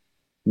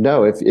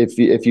no,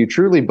 if you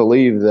truly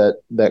believe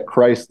that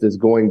Christ is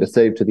going to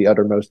save to the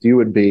uttermost, you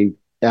would be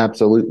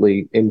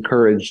absolutely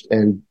encouraged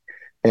and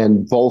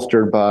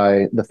bolstered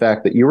by the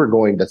fact that you are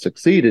going to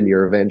succeed in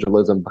your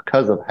evangelism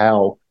because of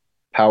how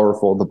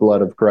powerful the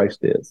blood of Christ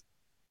is.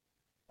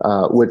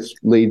 Which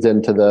leads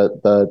into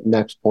the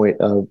next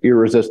point of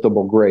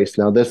irresistible grace.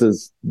 Now, this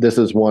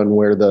is one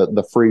where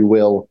the free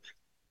will,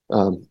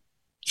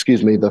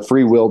 the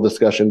free will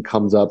discussion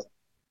comes up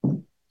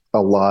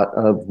a lot.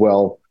 Of,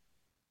 well,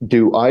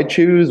 do I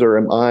choose, or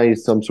am I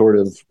some sort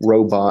of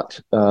robot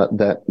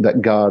that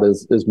God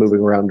is moving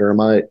around, or am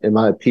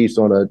I a piece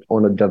on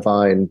a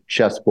divine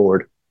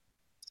chessboard?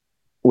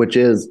 Which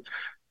is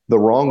the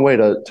wrong way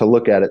to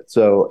look at it.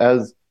 So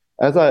as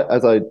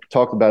I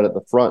talked about at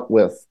the front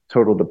with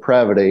total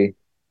depravity,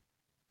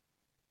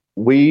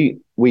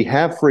 we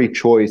have free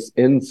choice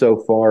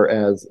insofar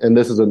as, and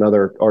this is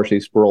another R.C.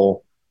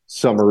 Sproul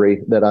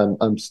summary that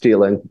I'm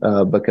stealing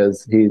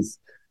because he's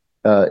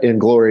in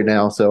glory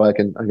now, so I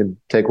can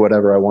take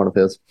whatever I want of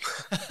his.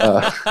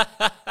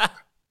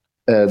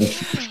 And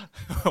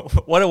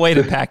what a way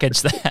to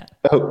package that!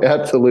 Oh,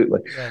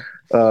 absolutely.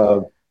 Yeah.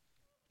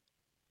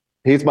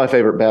 He's my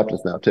favorite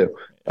Baptist now too.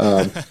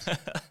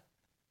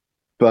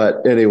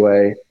 But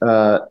anyway,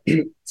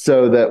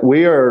 so that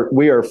we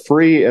are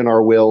free in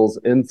our wills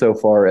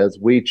insofar as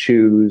we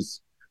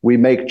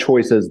make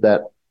choices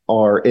that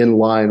are in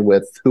line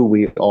with who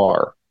we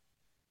are.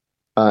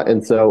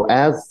 And so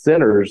as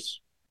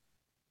sinners,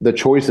 the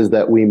choices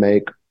that we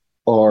make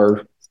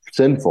are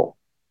sinful.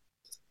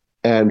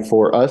 And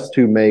for us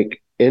to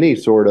make any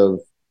sort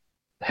of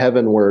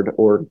heavenward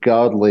or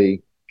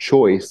godly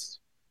choice,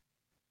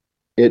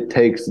 it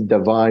takes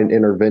divine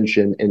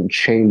intervention in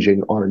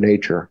changing our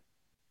nature,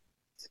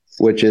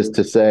 which is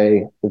to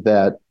say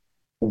that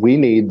we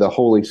need the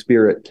Holy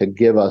Spirit to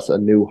give us a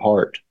new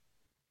heart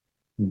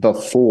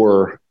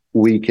before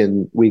we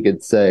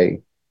could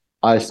say,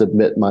 I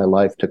submit my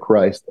life to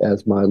Christ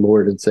as my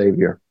Lord and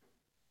Savior.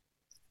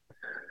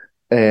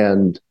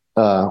 And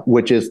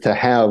which is to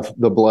have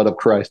the blood of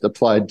Christ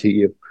applied to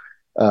you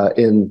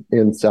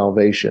in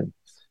salvation.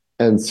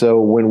 And so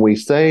when we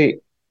say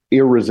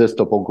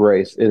irresistible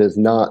grace, it is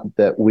not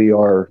that we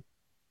are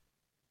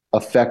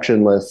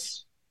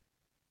affectionless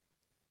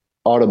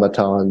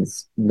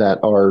automatons that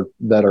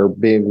are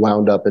being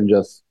wound up and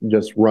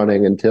just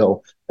running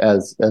until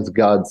as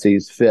God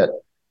sees fit.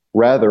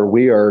 Rather,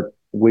 we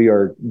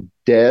are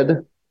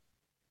dead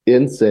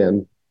in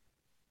sin,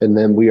 and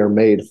then we are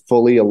made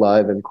fully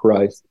alive in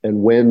Christ.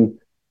 And when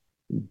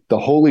the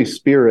Holy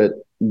Spirit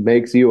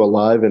makes you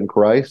alive in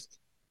Christ,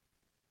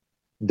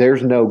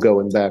 there's no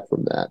going back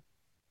from that.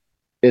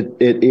 It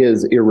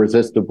is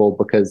irresistible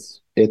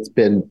because you've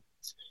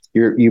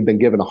been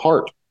given a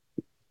heart.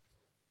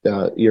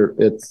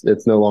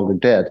 It's no longer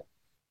dead,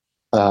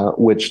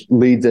 which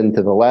leads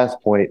into the last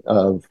point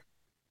of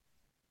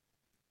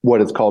what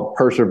is called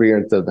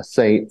perseverance of the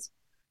saints,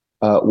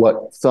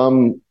 what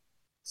some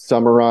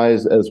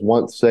summarize as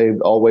once saved,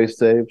 always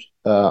saved.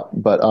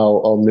 But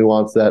I'll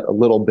nuance that a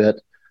little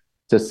bit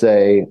to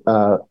say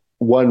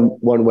one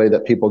way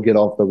that people get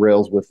off the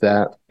rails with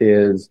that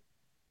is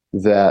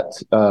that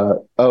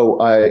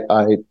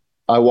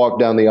I walked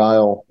down the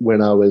aisle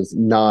when I was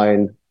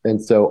 9,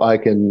 and so I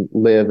can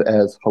live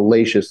as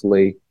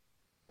hellaciously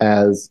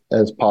as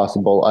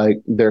possible.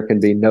 There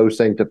can be no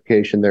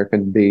sanctification, there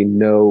can be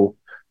no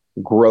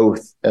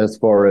growth as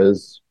far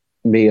as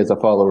me as a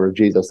follower of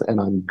Jesus,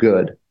 and I'm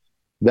good.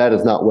 That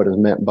is not what is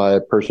meant by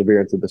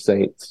perseverance of the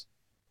saints.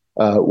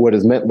 What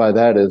is meant by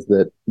that is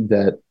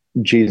that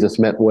Jesus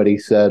meant what he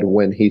said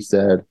when he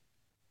said,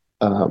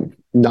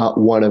 not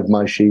one of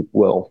my sheep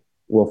will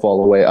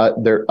fall away. I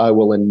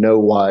will in no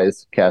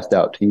wise cast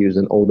out, to use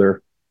an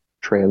older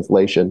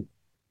translation.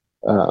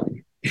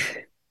 Um,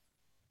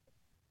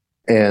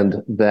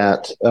 and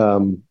that,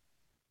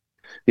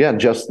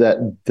 just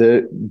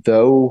that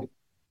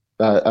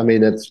I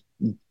mean, it's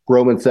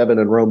Romans 7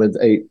 and Romans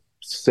 8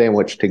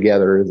 sandwiched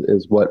together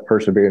is what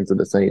perseverance of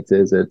the saints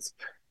is. It's,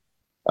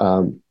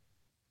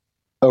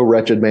 O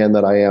wretched man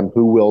that I am,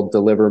 who will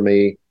deliver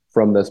me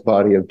from this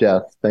body of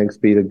death? Thanks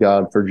be to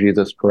God for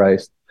Jesus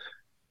Christ.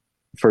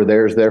 For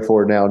there's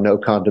therefore now no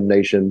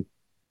condemnation.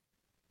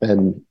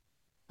 And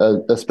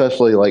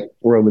especially like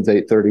Romans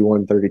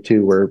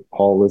 8:31-32, where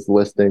Paul is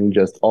listing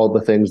just all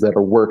the things that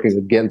are working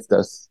against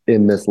us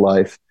in this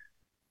life.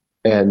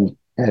 And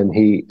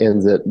he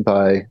ends it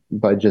by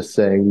just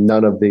saying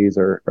none of these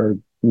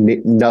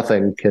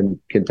nothing can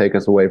take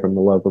us away from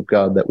the love of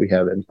God that we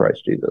have in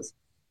Christ Jesus.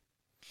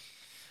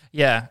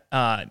 Yeah,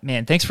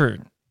 man, thanks for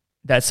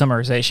that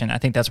summarization. I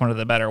think that's one of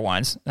the better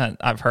ones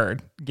I've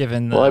heard.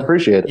 Well, I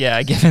appreciate it.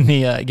 Yeah, given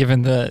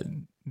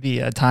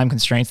the time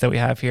constraints that we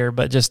have here,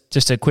 but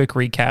just a quick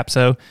recap.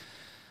 So,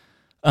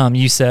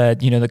 you said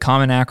the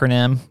common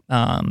acronym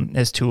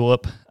is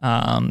TULIP,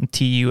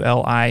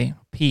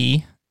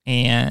 TULIP,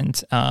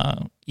 and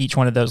each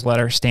one of those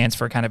letters stands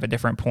for kind of a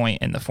different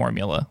point in the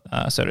formula,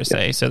 so to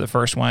say. So the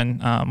first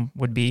one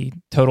would be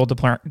total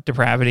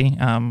depravity,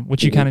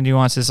 which you kind of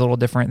nuance is a little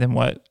different than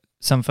what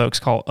some folks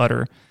call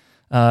utter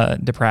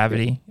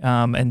depravity.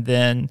 And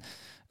then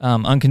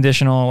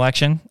unconditional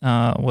election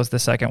was the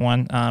second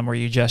one, where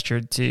you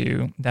gestured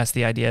to, that's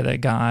the idea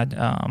that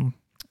God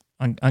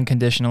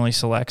unconditionally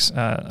selects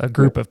a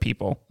group of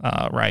people,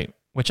 right?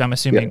 Which I'm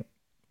assuming,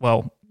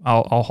 well,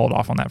 I'll hold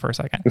off on that for a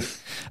second.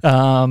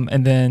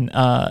 And then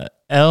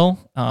L,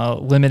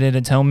 limited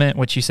atonement,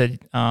 which you said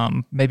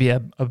maybe a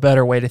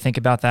better way to think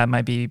about that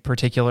might be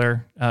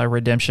particular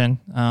redemption.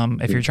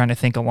 If you're trying to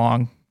think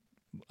along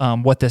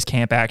what this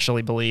camp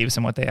actually believes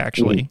and what they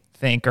actually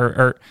think,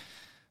 I'm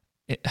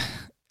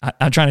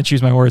trying to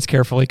choose my words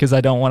carefully because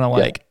I don't want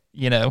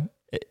to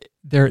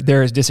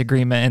there is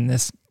disagreement in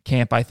this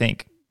camp, I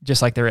think,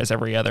 just like there is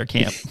every other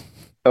camp.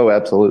 Oh,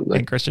 absolutely.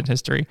 In Christian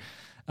history,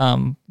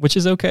 which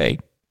is okay.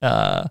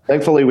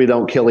 Thankfully, we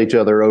don't kill each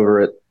other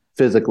over it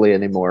physically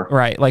anymore.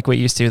 Right, like we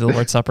used to, the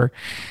Lord's Supper.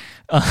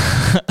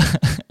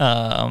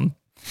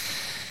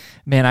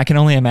 Man, I can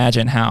only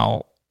imagine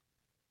how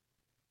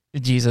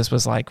Jesus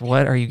was like,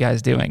 what are you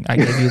guys doing? I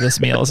gave you this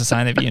meal as a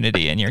sign of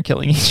unity, and you're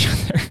killing each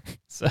other.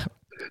 So,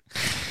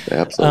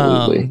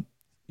 absolutely.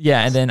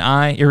 Yeah, and then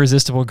I,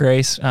 irresistible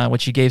grace,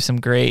 which you gave some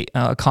great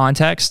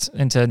context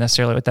into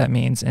necessarily what that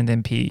means, and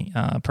then P,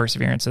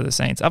 perseverance of the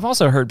saints. I've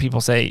also heard people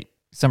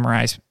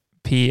summarize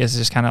P as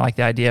just kind of like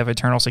the idea of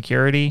eternal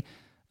security,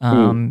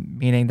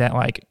 meaning that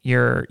like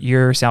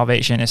your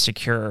salvation is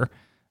secure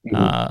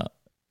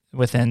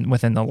within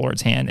the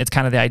Lord's hand. It's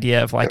kind of the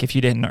idea of like if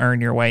you didn't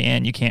earn your way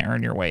in, you can't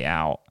earn your way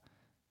out.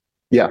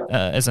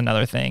 Yeah, is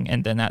another thing,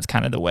 and then that's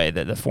kind of the way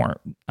that the form.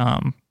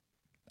 I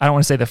don't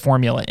want to say the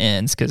formula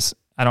ends because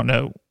I don't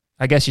know.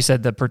 I guess you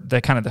said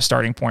the kind of the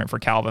starting point for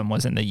Calvin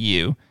was in the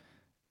U.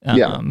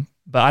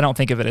 But I don't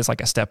think of it as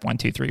like a step 1,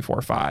 2, 3,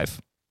 4,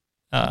 5.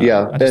 I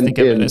just think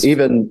of it as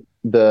even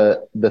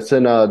the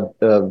synod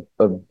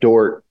of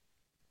Dort.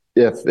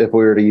 If we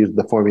were to use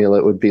the formula,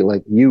 it would be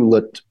like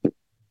Eulit.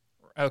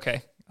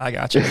 Okay, I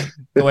gotcha.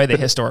 The way they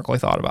historically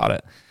thought about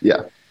it.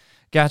 Yeah,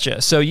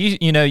 gotcha. So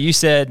you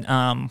said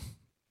I'm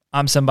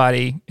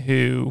somebody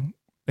who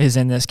is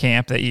in this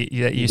camp that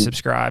you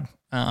subscribe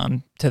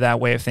to that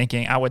way of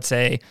thinking. I would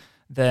say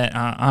that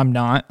I'm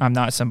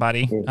not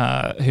somebody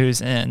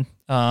who's in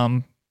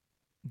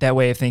that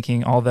way of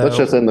thinking. Although let's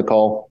just end the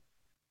call.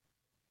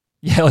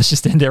 Yeah, let's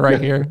just end it right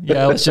here.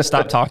 Yeah, let's just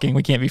stop talking.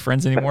 We can't be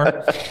friends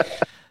anymore.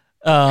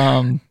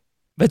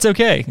 It's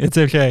okay. It's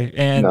okay.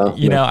 And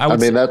I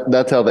mean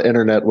that's how the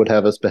internet would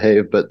have us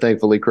behave. But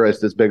thankfully,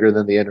 Christ is bigger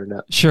than the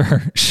internet.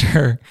 Sure.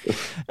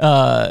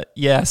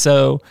 Yeah.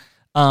 So,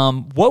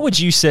 what would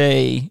you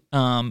say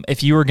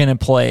if you were going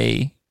to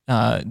play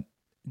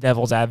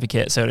devil's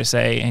advocate, so to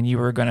say, and you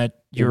were going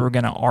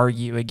to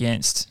argue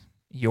against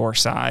your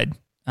side?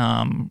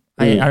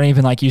 I don't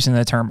even like using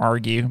the term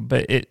argue,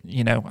 but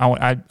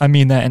I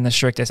mean that in the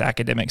strictest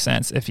academic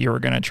sense. If you were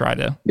going to try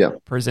to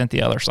present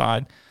the other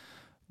side,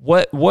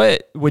 what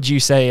would you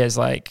say is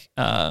like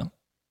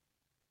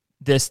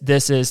this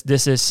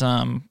is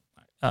some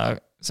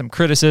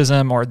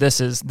criticism, or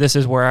this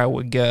is where I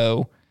would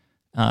go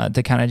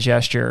to kind of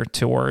gesture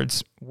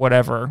towards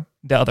whatever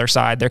the other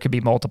side. There could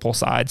be multiple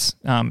sides.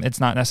 It's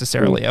not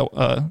necessarily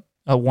a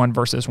one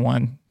versus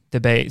one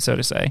debate, so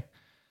to say.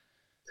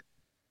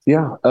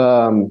 Yeah.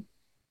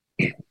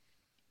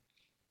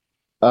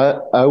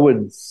 I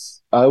would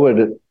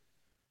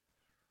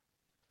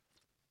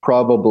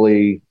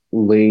probably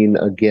lean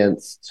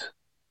against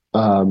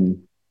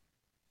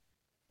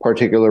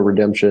particular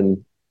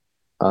redemption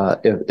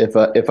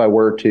if I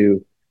were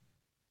to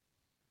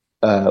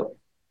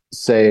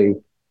say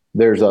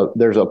there's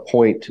a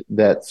point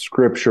that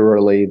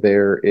scripturally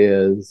there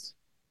is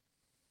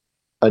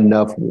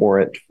enough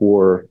warrant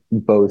for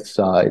both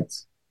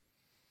sides.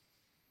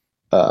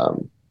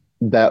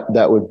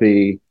 That would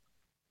be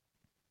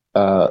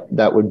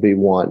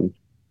one,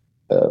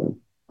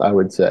 I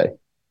would say,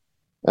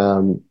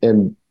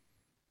 and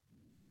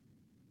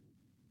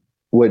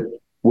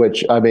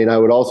which I mean, I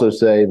would also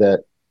say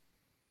that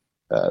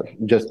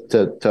just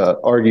to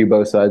argue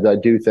both sides, I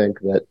do think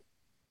that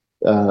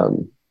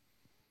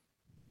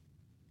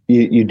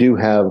you do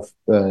have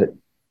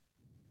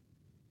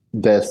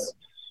this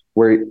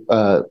where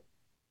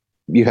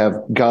you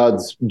have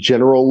God's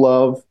general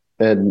love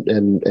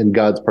and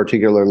God's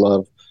particular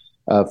love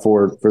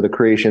for the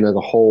creation as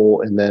a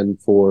whole, and then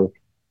for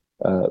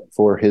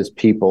His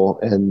people,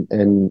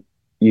 and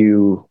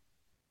you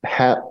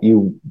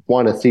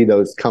want to see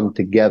those come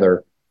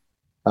together,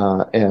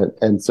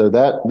 and so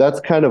that's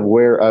kind of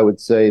where I would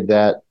say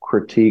that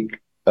critique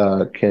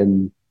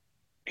can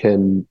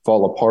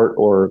fall apart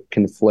or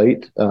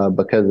conflate,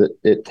 because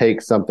it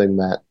takes something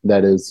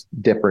that is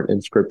different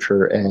in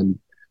Scripture and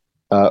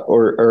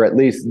or at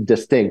least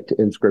distinct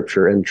in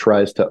Scripture and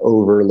tries to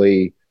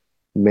overly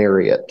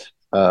marry it,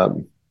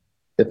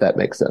 if that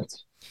makes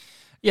sense.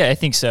 Yeah, I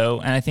think so,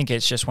 and I think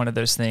it's just one of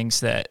those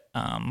things that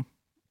I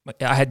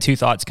had two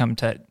thoughts come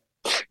to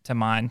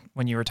mind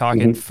when you were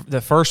talking. Mm-hmm.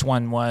 The first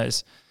one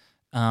was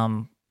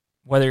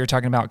whether you're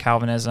talking about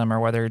Calvinism or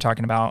whether you're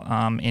talking about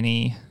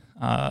any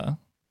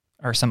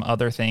or some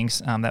other things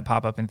that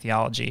pop up in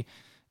theology.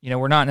 You know,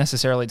 we're not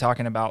necessarily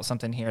talking about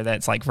something here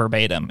that's like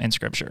verbatim in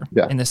Scripture,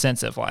 in the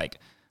sense of like,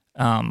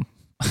 I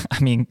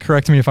mean,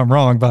 correct me if I'm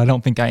wrong, but I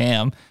don't think I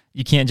am.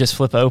 You can't just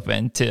flip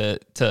open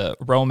to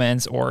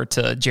Romans or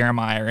to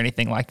Jeremiah or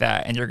anything like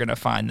that, and you're going to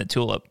find the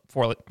tulip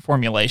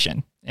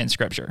formulation in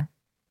Scripture,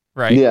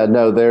 right? Yeah,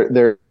 no,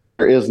 there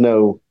is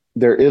no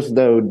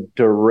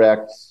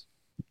direct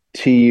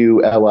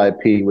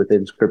TULIP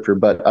within Scripture,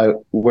 but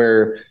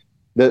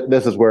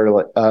this is where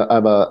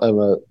I'm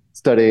a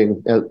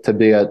studying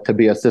to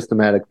be a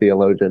systematic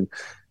theologian,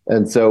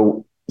 and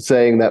so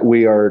saying that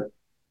we are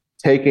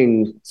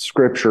taking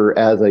Scripture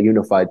as a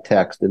unified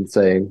text and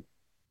saying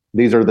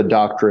these are the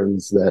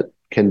doctrines that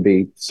can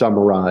be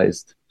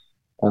summarized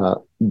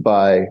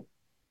by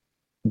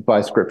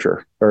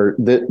Scripture, or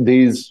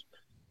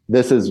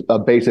this is a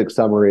basic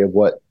summary of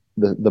what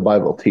the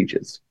Bible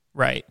teaches.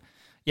 Right.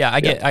 Yeah,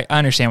 I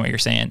understand what you're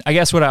saying. I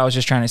guess what I was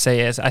just trying to say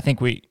is I think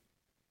we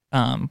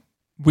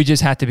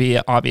just have to be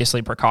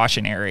obviously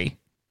precautionary,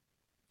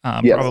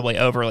 probably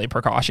overly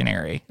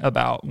precautionary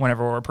about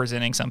whenever we're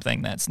presenting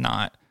something that's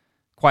not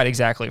quite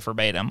exactly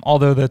verbatim,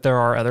 although that there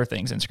are other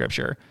things in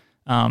Scripture,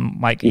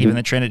 like even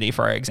the Trinity,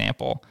 for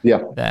example,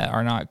 that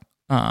are not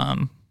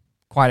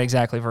quite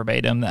exactly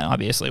verbatim, that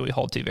obviously we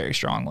hold to very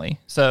strongly.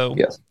 So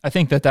I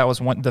think that was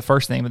the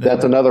first thing.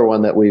 That's another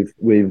one that we've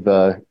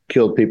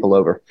killed people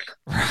over.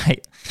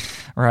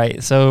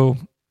 Right. So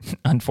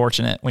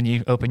unfortunate when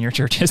you open your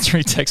church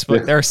history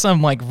textbook, there are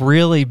some like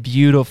really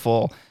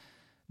beautiful,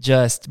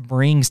 just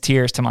brings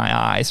tears to my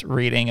eyes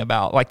reading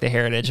about like the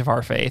heritage of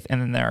our faith. And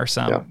then there are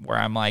some where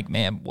I'm like,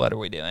 man, what are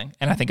we doing?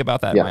 And I think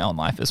about that in my own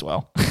life as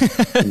well.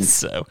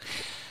 So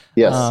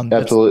yes,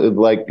 absolutely.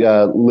 Like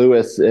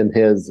Lewis in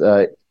his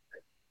side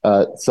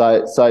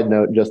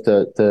note, just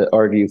to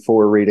argue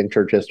for reading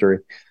church history,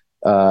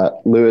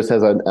 Lewis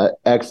has an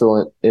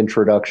excellent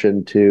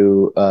introduction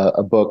to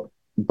a book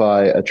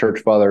by a church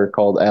father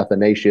called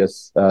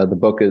Athanasius. The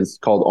book is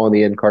called On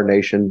the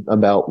Incarnation,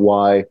 about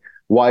why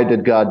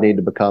did God need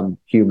to become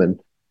human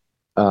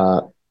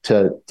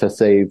to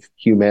save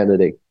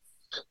humanity.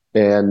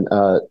 And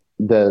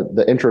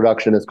the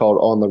introduction is called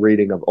On the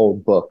Reading of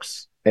Old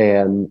Books.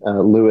 And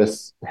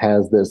Lewis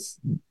has this,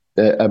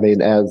 I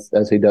mean, as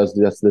he does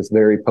just this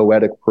very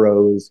poetic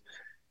prose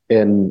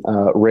in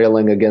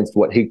railing against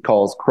what he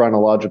calls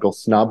chronological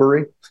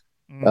snobbery.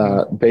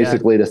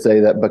 Basically to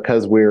say that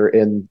because we're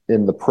in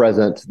the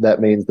present,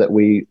 that means that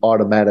we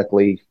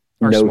automatically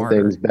know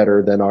smarter. Things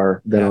better than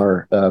our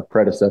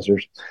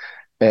predecessors,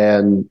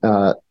 and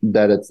that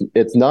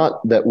it's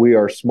not that we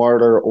are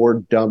smarter or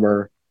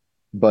dumber,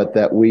 but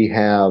that we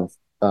have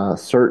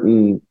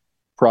certain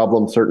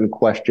problems, certain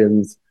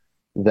questions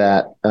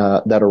that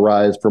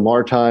arise from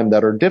our time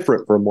that are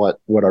different from what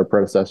our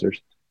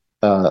predecessors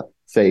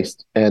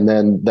faced, and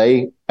then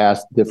they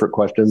asked different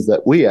questions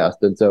that we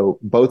asked, and so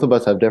both of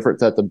us have different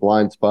sets of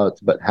blind spots,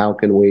 but how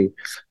can we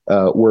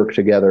work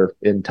together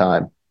in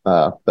time?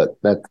 But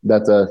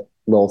that's a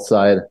little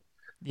side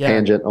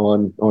tangent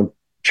on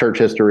church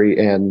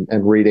history and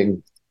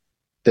reading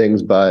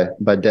things by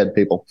dead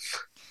people.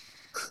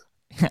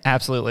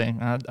 Absolutely.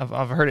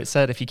 I've heard it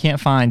said, if you can't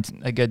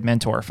find a good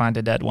mentor, find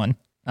a dead one.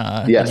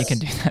 And you can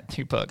do that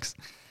through books.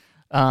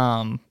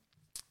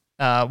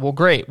 Well,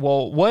 great.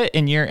 Well, what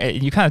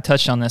you kind of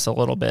touched on this a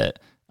little bit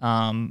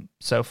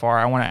so far.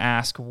 I want to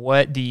ask,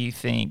 what do you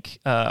think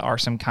are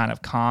some kind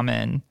of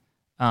common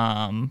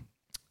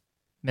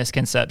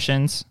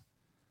misconceptions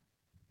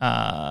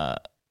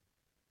about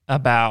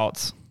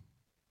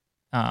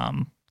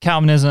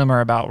Calvinism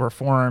or about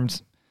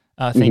Reformed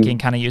thinking,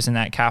 kind of using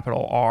that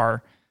capital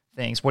R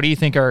things? What do you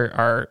think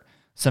are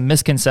some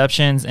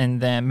misconceptions, and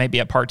then maybe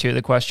a part two of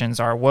the questions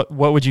are what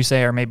would you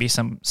say are maybe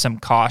some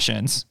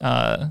cautions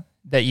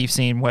that you've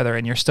seen, whether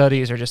in your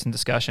studies or just in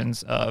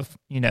discussions of,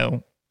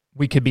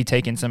 we could be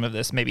taking some of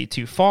this maybe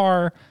too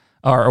far,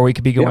 or we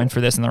could be going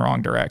for this in the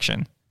wrong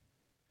direction.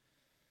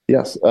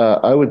 Yes,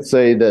 I would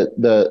say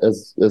that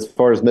as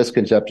far as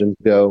misconceptions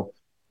go,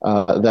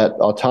 that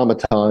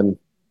automaton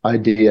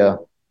idea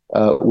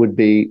would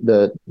be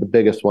the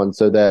biggest one.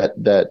 So that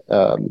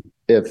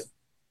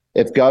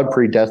if God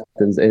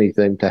predestines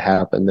anything to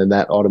happen, then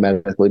that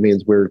automatically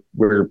means we're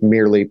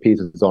merely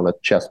pieces on a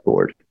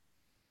chessboard.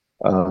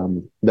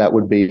 That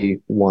would be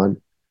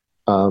one.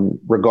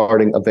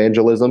 Regarding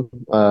evangelism,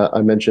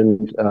 I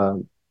mentioned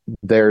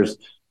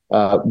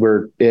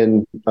we're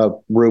in a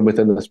room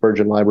within the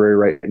Spurgeon Library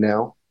right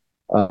now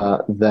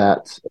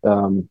that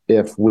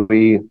if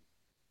we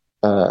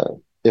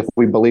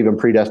believe in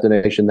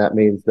predestination, that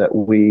means that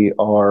we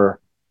are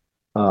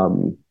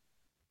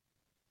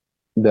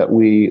that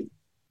we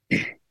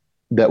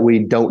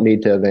don't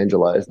need to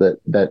evangelize,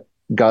 that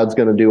God's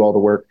going to do all the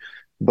work,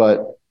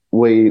 but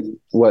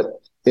what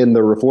in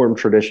the Reformed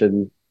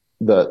tradition,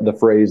 the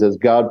phrase is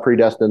God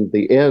predestined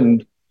the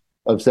end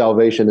of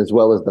salvation as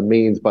well as the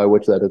means by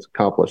which that is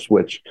accomplished,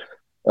 which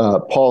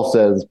Paul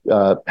says,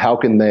 how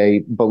can they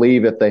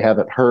believe if they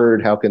haven't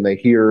heard? How can they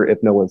hear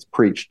if no one's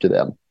preached to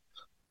them?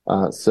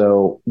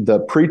 So the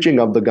preaching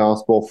of the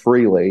gospel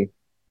freely,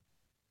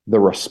 the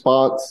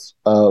response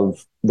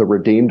of the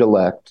redeemed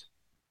elect,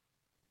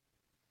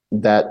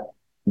 that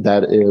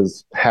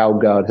is how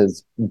God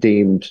has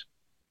deemed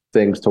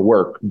things to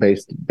work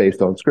based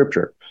on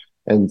Scripture.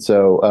 And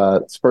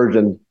so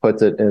Spurgeon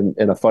puts it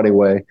in a funny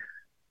way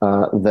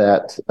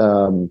that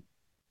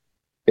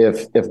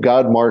if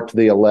God marked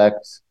the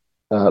elect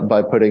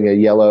by putting a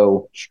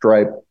yellow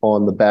stripe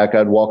on the back,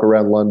 I'd walk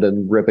around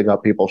London ripping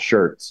up people's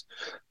shirts.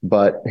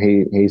 But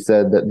he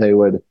said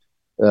that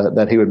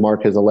that he would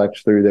mark his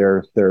elect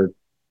through their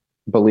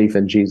belief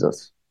in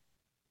Jesus.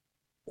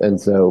 And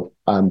so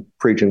I'm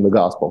preaching the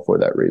gospel for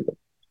that reason.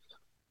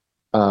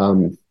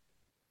 Can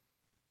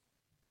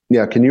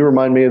you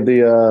remind me of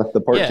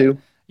the part two?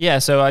 Yeah.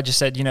 So I just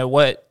said,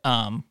 what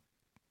are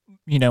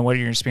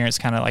your experience,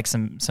 kind of like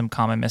some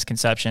common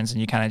misconceptions, and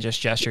you kind of just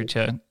gestured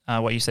to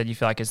what you said you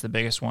feel like is the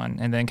biggest one.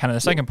 And then kind of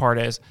the second part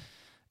is,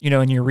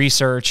 in your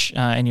research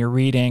and your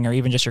reading, or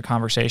even just your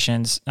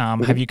conversations,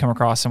 have you come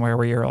across somewhere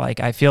where you're like,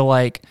 I feel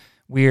like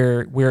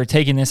we're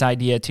taking this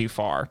idea too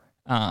far,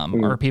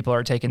 or people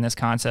are taking this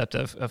concept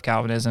of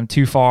Calvinism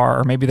too far,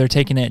 or maybe they're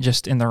taking it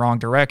just in the wrong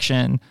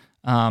direction.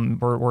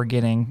 We're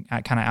getting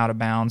kind of out of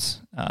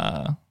bounds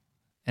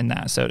in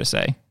that, so to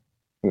say.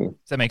 Does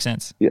that make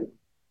sense? Yeah.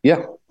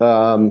 Yeah.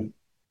 And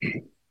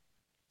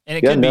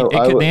it could be,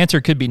 the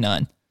answer could be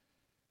none.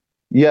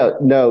 Yeah,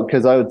 no,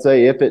 because I would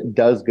say if it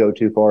does go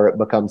too far, it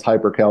becomes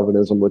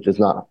hyper-Calvinism, which is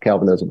not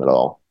Calvinism at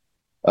all,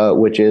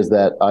 which is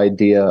that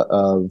idea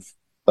of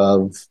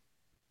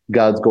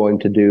God's going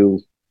to do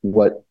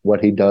what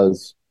he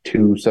does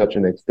to such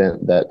an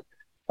extent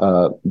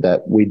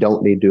that we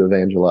don't need to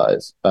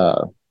evangelize,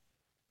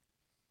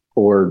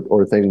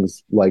 or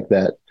things like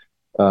that,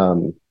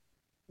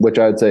 which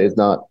I would say is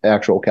not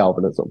actual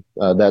Calvinism.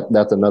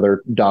 That's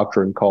another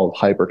doctrine called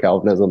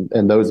hyper-Calvinism,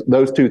 and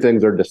those two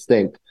things are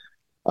distinct,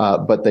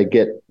 but they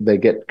get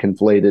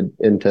conflated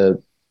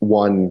into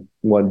one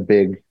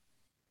big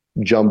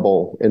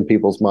jumble in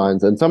people's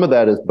minds, and some of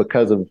that is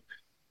because of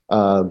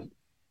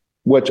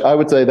which I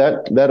would say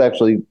that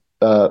actually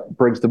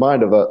brings to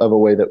mind of a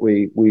way that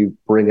we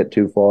bring it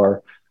too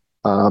far.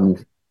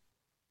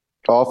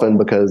 Often,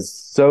 because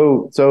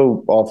so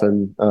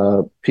often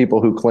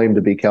people who claim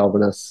to be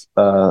Calvinists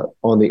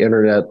on the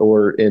internet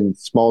or in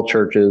small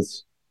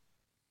churches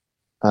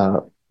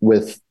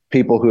with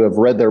people who have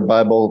read their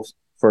Bibles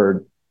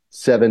for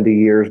 70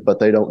 years, but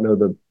they don't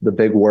know the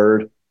big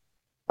word.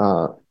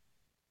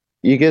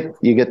 You get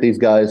these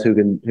guys who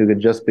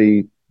can just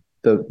be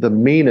the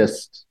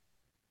meanest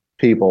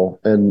people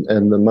and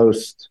the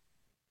most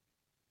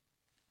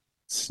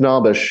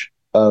snobbish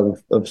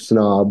of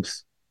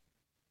snobs.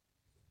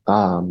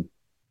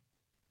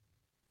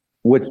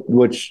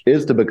 Which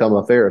is to become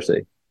a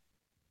Pharisee.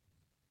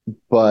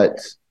 But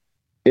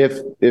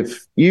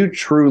if you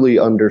truly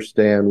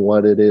understand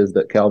what it is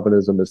that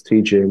Calvinism is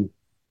teaching,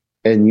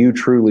 and you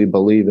truly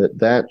believe it,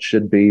 that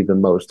should be the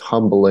most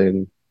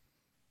humbling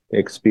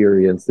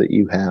experience that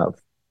you have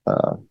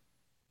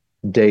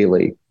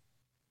daily.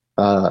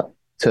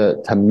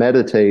 To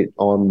meditate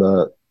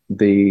on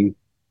the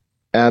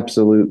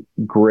absolute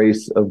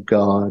grace of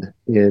God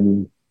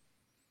in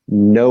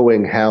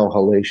knowing how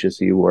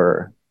hellacious you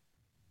were,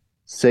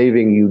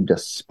 saving you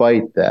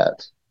despite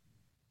that,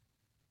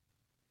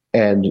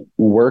 and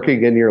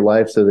working in your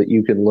life so that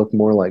you can look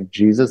more like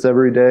Jesus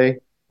every day,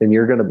 and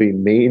you're going to be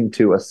mean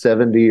to a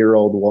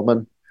 70-year-old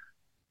woman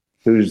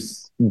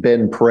who's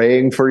been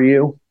praying for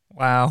you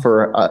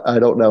for I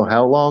don't know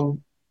how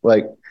long.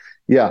 Like,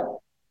 yeah.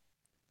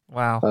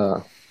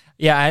 Wow.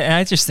 Yeah, and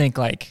I just think,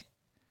 like,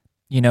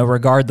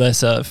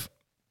 regardless of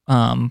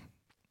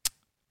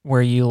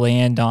where you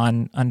land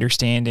on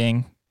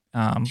understanding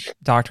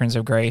doctrines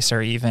of grace,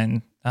 or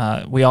even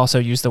we also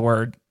use the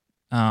word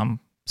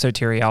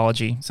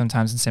soteriology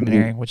sometimes in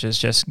seminary, which is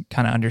just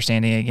kind of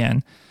understanding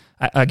again.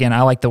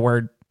 I like the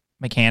word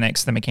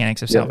mechanics, the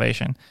mechanics of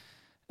salvation.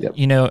 Yep.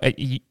 You know,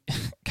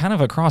 kind of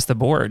across the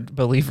board,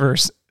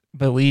 believers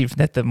believe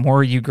that the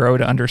more you grow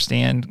to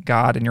understand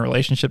God and your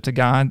relationship to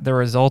God, the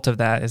result of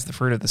that is the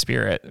fruit of the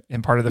Spirit.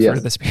 And part of the fruit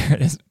of the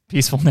Spirit is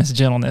peacefulness,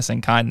 gentleness,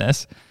 and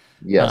kindness.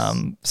 Yes.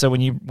 So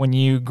when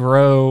you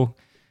grow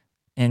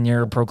in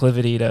your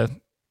proclivity to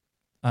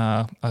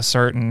a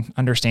certain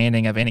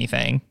understanding of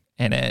anything,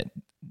 and it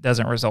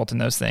doesn't result in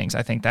those things,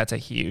 I think that's a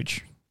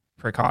huge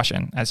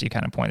precaution, as you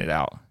kind of pointed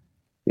out.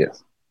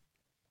 Yes.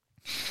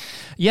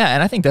 Yeah,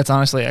 and I think that's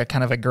honestly a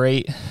kind of a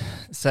great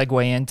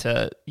segue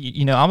into,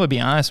 I'm going to be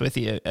honest with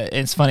you.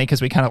 It's funny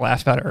because we kind of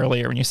laughed about it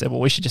earlier when you said, well,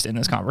 we should just end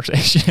this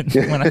conversation.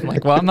 When I'm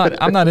like, well, I'm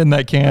not in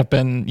that camp,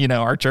 and,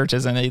 our church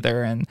isn't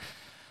either. And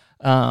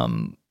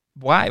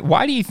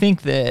why do you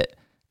think that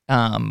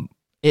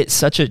it's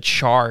such a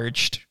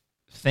charged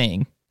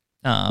thing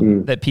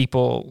that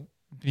people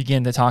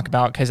begin to talk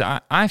about? Because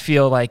I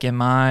feel like in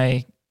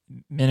my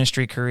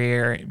ministry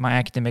career, my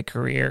academic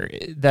career,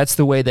 that's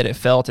the way that it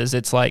felt. Is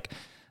it's like,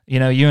 you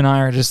and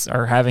I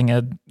are having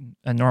a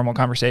normal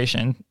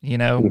conversation,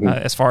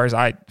 as far as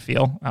I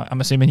feel.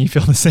 I'm assuming you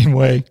feel the same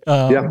way.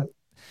 Yeah.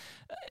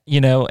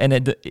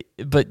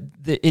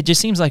 It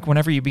just seems like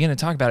whenever you begin to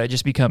talk about it, it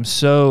just becomes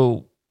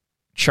so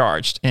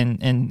charged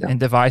and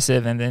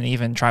divisive, and then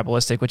even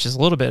tribalistic, which is a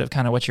little bit of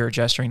kind of what you're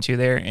gesturing to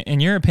there.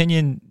 In your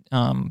opinion,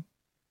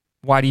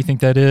 why do you think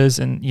that is?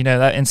 And,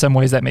 that in some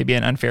ways that may be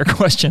an unfair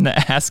question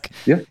to ask,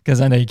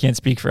 because I know you can't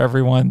speak for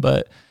everyone,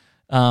 but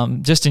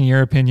just in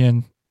your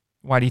opinion,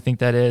 why do you think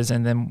that is?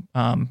 And then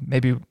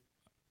maybe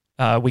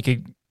we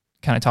could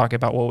kind of talk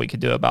about what we could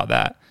do about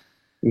that.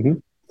 Mm-hmm.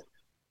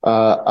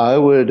 I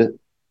would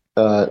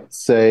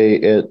say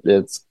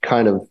it's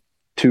kind of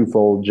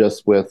twofold,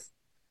 just with,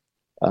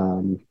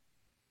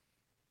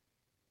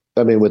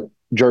 with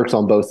jerks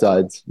on both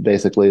sides,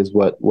 basically, is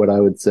what I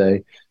would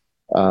say.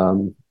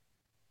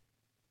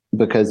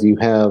 Because you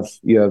have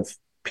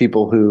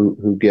people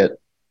who get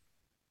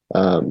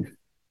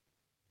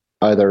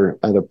either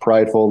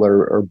prideful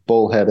or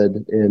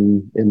bullheaded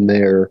in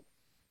their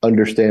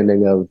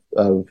understanding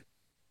of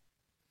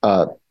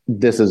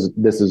this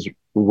is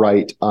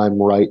right,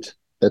 I'm right,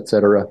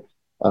 etc.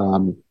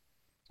 And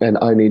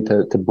I need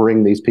to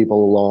bring these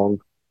people along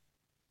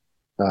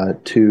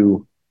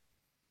to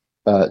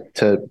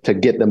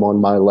get them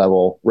on my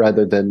level,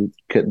 rather than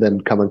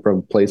coming from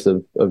a place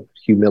of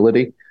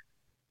humility.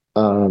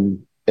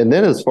 And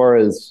then as far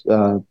as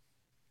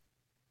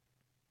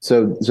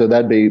so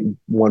that'd be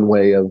one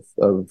way of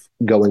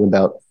going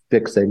about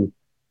fixing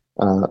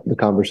the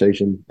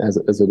conversation as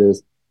it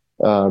is.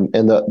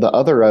 And the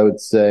other, I would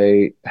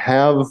say,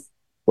 have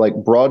like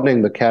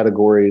broadening the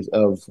categories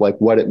of like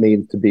what it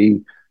means to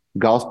be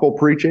gospel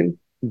preaching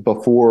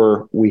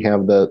before we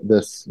have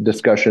this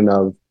discussion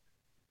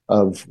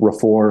of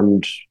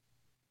Reformed,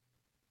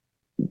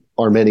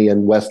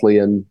 Arminian,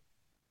 Wesleyan,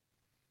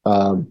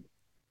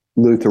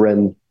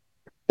 Lutheran,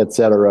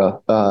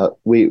 etc.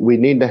 We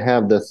need to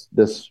have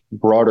this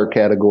broader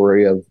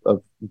category of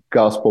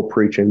gospel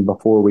preaching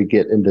before we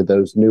get into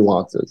those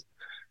nuances,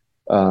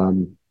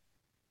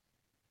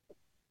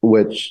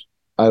 which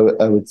I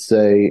would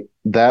say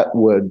that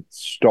would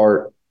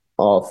start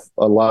off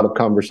a lot of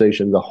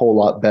conversations a whole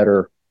lot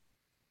better,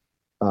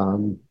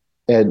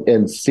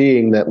 and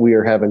seeing that we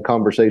are having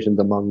conversations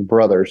among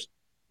brothers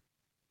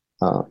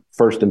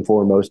first and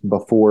foremost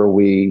before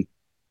we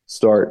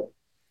start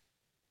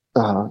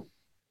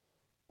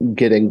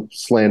getting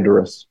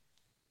slanderous.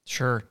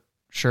 Sure.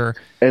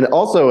 And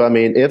also,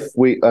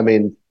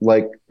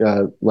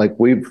 like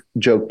we've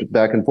joked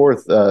back and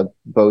forth,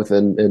 both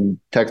in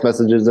text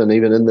messages and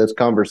even in this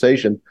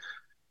conversation,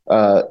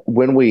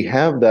 when we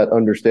have that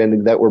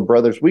understanding that we're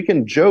brothers, we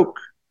can joke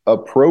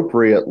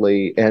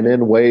appropriately and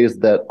in ways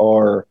that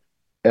are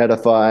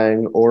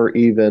edifying, or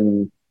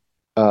even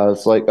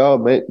it's like, oh,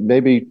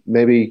 maybe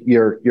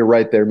you're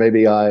right there.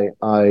 Maybe I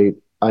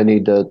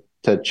need to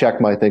check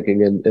my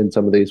thinking in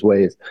some of these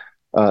ways.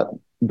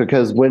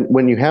 Because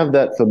when you have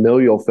that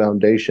familial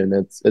foundation,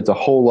 it's a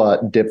whole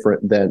lot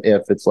different than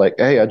if it's like,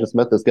 hey, I just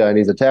met this guy and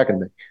he's attacking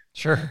me.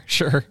 Sure.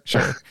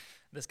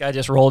 This guy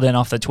just rolled in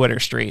off the Twitter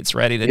streets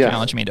ready to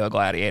challenge me to a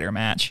gladiator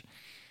match.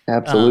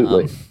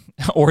 Absolutely.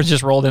 Or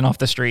just rolled in off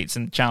the streets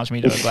and challenged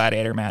me to a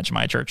gladiator match in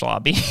my church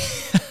lobby.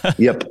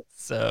 Yep.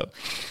 So,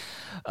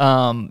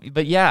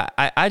 but yeah,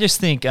 I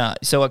just think,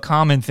 so a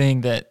common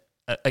thing that,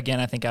 again,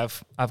 I think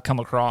I've come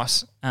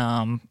across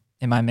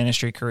in my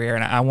ministry career,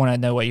 and I want to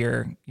know what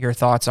your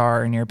thoughts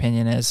are and your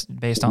opinion is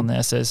based on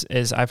this,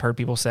 is I've heard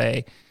people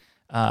say,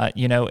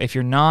 if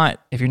you're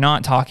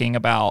not talking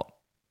about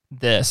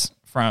this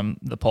from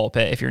the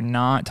pulpit, if you're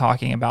not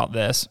talking about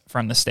this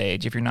from the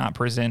stage, if you're not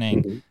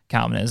presenting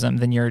Calvinism,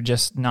 then you're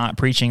just not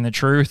preaching the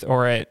truth,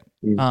 or at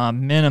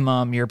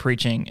minimum, you're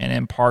preaching an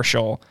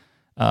impartial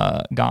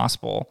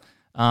gospel.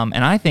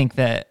 And I think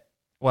that,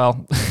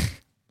 well,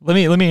 Let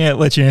me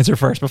let you answer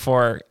first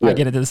before I Yeah.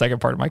 get into the second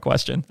part of my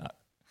question.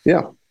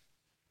 Yeah.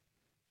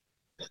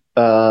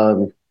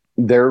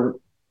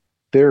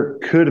 There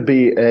could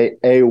be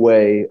a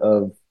way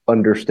of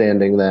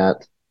understanding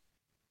that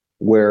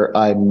where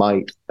I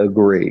might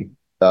agree,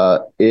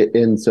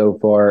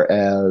 insofar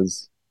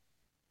as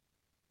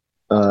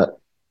uh,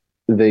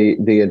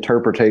 the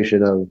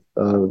interpretation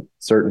of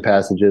certain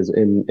passages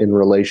in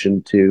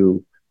relation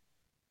to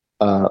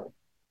uh,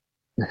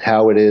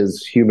 how it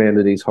is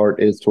humanity's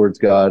heart is towards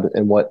God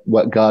and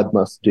what God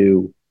must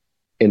do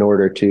in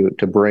order to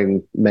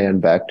bring man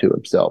back to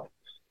himself.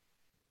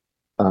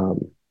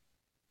 Um,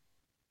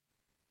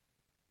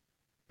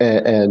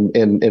 and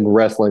in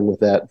wrestling with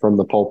that from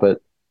the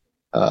pulpit,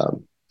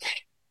 um,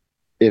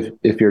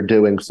 if you're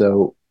doing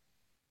so,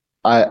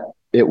 I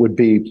it would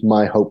be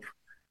my hope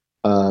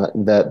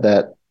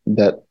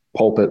that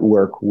pulpit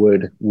work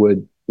would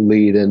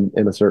lead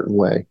in a certain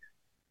way.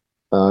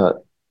 Uh,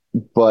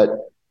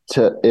 but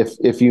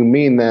if you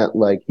mean that,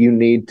 like, you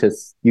need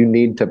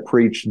to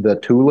preach the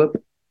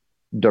tulip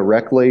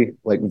directly,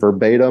 like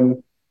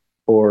verbatim,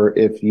 or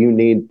if you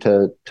need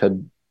to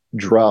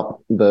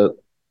drop the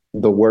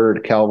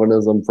word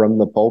Calvinism from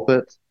the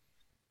pulpit,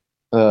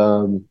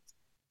 um,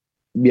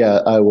 yeah,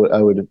 I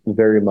would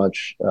very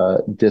much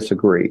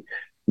disagree.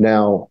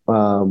 Now,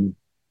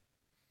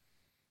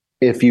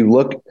 if you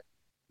look,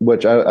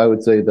 which I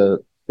would say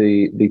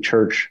the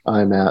church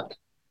I'm at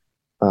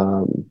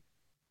um,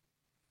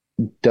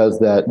 does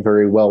that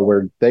very well,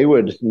 where they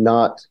would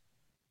not,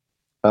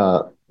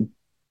 uh,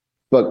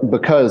 but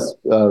because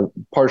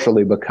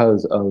partially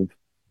because of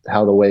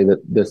how the way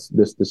that this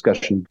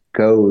discussion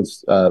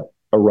goes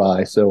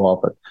awry so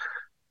often,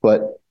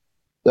 but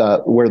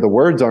where the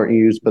words aren't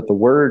used, but the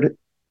word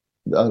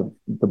of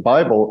the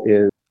Bible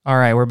is. All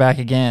right, we're back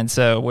again.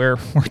 So we're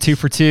 2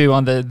 for 2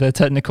 on the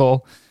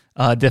technical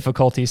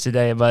difficulties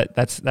today, but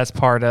that's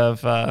part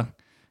of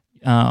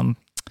um,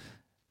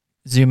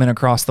 zooming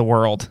across the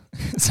world,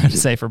 so to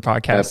say, for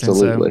podcasting.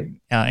 Absolutely.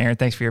 So, Aaron,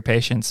 thanks for your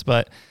patience.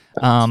 But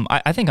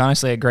I think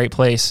honestly a great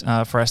place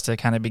for us to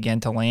kind of begin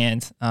to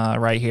land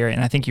right here,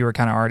 and I think you were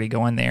kind of already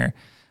going there.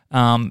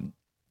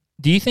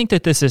 Do you think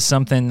that this is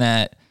something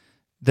that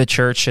the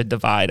church should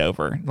divide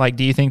over? Like,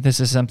 do you think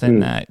this is something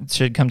that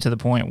should come to the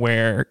point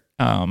where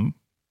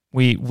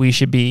we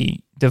should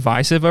be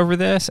divisive over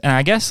this? And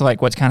I guess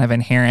like what's kind of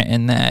inherent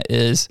in that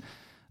is,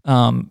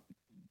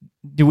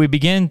 do we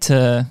begin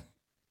to,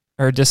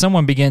 or does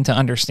someone begin to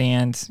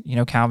understand,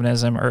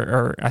 Calvinism,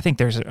 or I think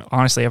there's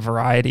honestly a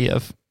variety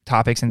of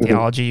topics in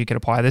theology you could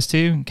apply this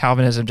to.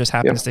 Calvinism just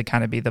happens to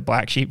kind of be the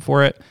black sheep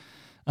for it,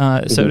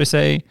 so to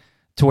say,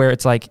 to where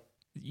it's like,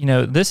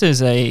 this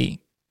is a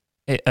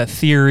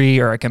theory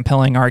or a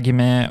compelling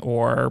argument,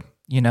 or,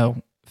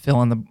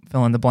 fill in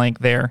the blank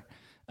there,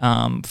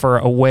 for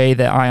a way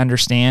that I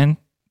understand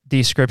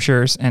these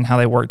scriptures and how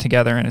they work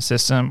together in a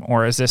system?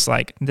 Or is this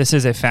like, this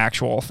is a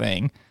factual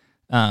thing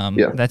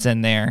that's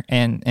in there,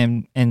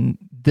 and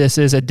this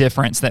is a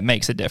difference that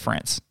makes a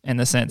difference in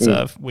the sense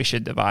of we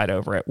should divide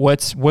over it?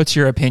 What's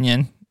your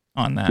opinion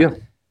on that? Yeah.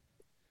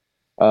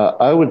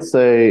 I would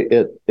say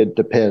it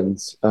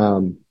depends,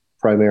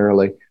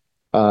 primarily.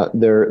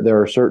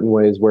 There are certain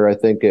ways where I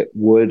think it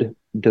would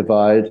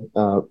divide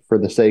for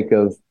the sake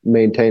of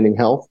maintaining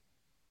health,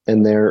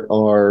 and there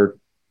are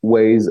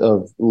ways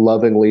of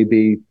lovingly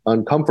be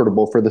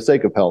uncomfortable for the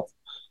sake of health.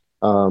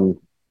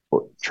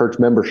 Church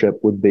membership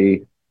would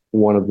be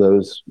one of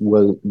those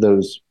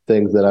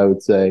things that I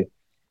would say.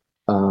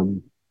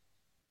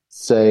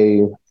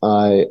 Say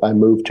I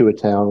move to a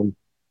town,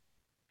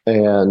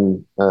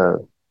 and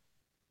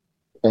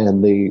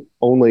the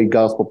only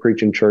gospel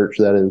preaching church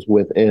that is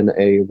within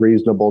a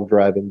reasonable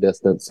driving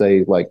distance,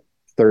 say like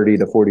 30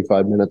 to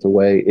 45 minutes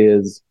away,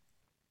 is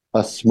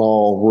a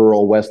small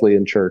rural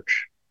Wesleyan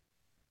church.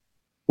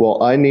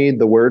 Well, I need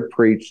the word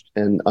preached,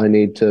 and I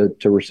need to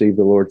receive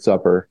the Lord's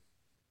Supper.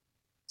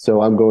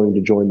 So I'm going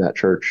to join that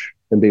church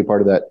and be a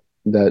part of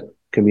that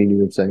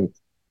communion of saints,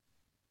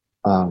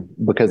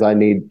 because I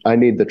need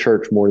the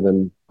church more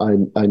than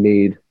I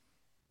need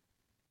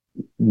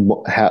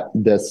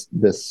this.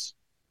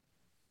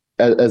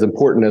 As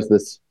important as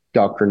this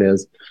doctrine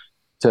is,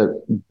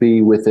 to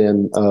be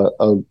within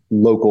a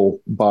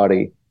local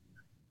body.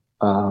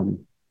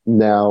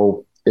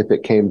 Now, if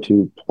it came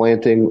to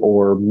planting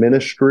or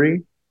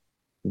ministry,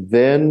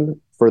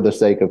 then for the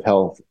sake of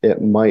health,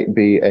 it might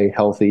be a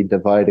healthy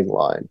dividing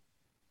line,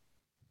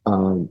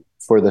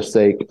 for the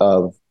sake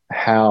of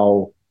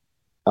how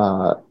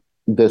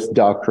this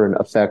doctrine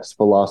affects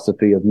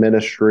philosophy of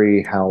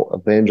ministry, how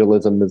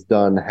evangelism is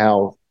done,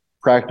 how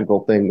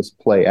practical things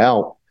play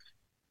out.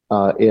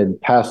 In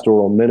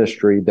pastoral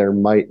ministry, there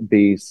might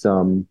be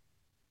some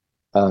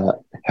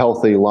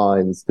healthy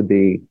lines to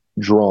be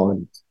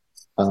drawn,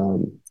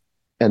 and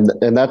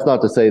that's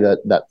not to say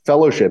that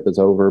fellowship is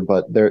over,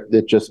 but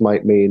it just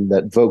might mean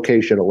that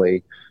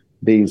vocationally,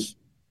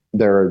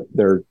 there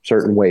are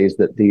certain ways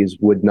that these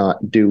would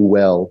not do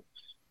well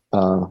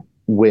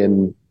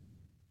when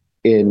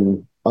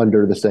in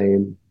under the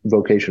same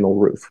vocational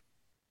roof.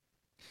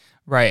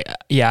 Right.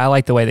 Yeah, I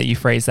like the way that you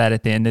phrase that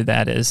at the end of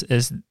that is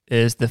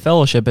the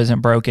fellowship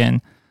isn't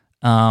broken,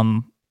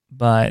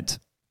 but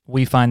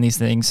we find these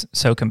things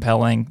so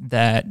compelling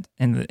that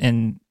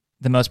in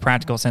the most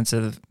practical sense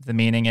of the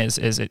meaning is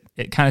it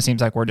kind of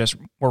seems like we're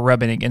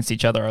rubbing against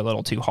each other a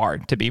little too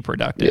hard to be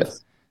productive.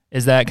 Yes.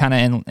 Is that kind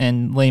of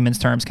in layman's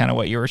terms kind of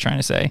what you were trying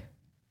to say?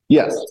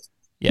 Yes.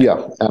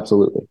 Yeah,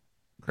 absolutely.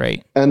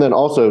 Great. And then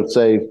also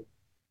say,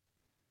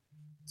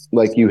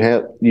 like you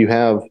have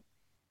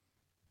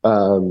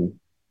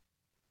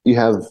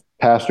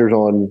pastors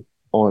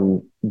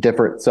on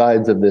different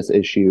sides of this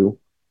issue,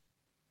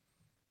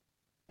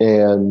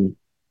 and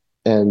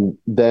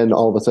then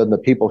all of a sudden the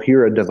people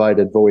hear a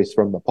divided voice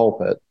from the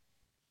pulpit.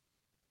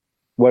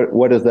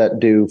 What does that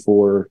do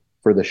for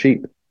the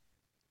sheep?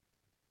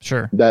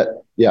 Sure.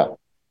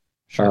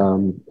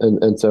 Sure.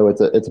 And so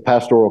it's a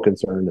pastoral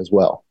concern as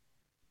well.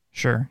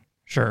 Sure.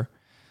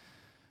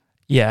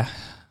 Yeah.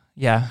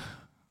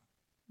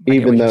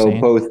 Even though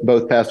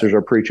both pastors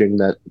are preaching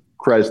that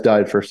Christ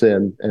died for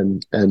sin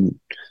and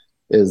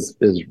is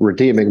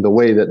redeeming, the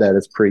way that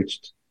is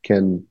preached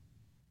can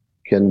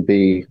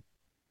be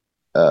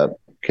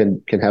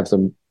can have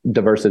some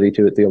diversity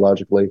to it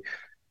theologically,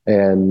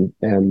 and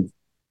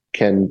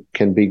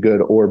can be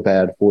good or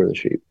bad for the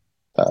sheep.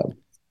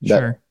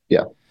 Sure.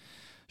 Yeah.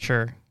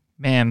 Sure.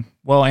 Man,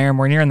 well, Aaron,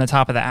 we're nearing the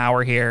top of the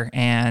hour here,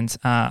 and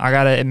I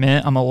got to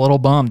admit, I'm a little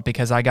bummed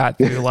because I got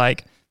through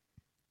like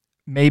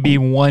maybe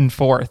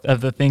 1/4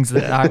 of the things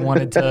that I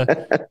wanted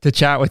to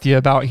chat with you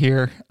about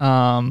here.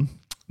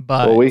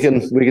 But we can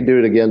do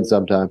it again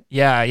sometime.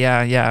 Yeah.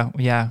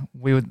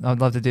 I'd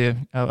love to do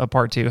a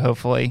part 2,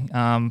 hopefully.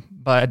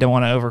 But I don't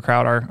want to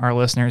overcrowd our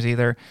listeners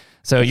either.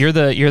 So you're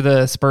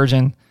the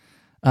Spurgeon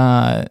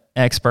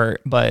expert,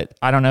 but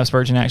I don't know if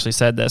Spurgeon actually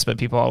said this, but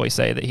people always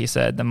say that he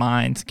said the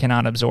mind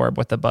cannot absorb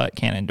what the butt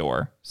can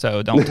endure.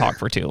 So don't talk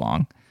for too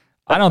long.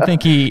 I don't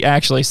think he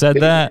actually said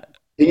that.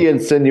 He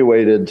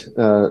insinuated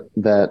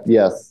that,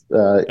 yes.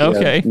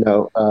 Okay. Yeah,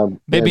 no.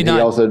 Maybe not.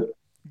 He also,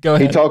 go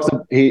ahead.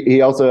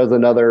 He also has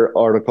another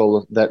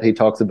article that he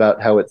talks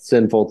about how it's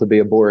sinful to be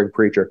a boring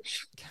preacher.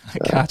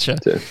 Gotcha.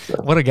 Too,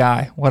 so. What a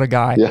guy.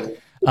 Yeah.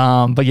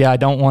 But yeah, I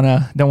don't want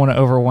to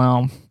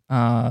overwhelm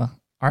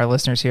our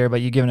listeners here,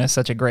 but you've given us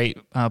such a great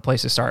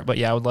place to start. But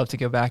yeah, I would love to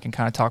go back and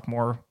kind of talk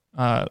more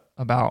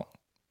about,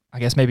 I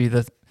guess, maybe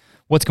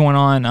what's going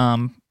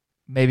on,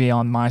 maybe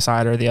on my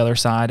side or the other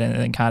side, and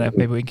then kind of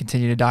maybe we can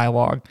continue to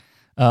dialogue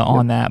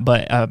on that.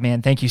 But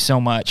man, thank you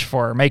so much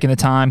for making the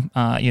time.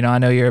 I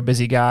know you're a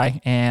busy guy,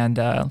 and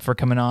for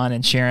coming on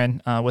and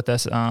sharing with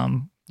us,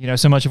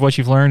 so much of what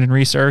you've learned and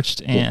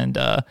researched. And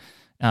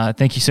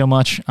thank you so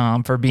much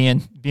for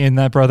being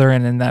that brother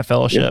and in that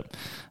fellowship.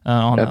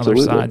 On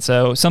Absolutely. the other side.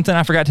 So something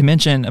I forgot to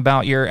mention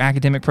about your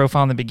academic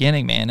profile in the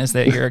beginning, man, is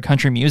that you're a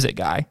country music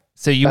guy.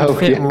 So you would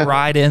fit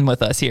right in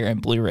with us here in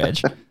Blue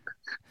Ridge.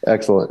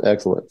 Excellent.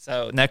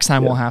 So next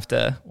time we'll have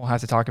to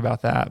talk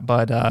about that.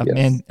 But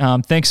yes.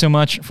 Man, thanks so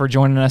much for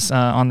joining us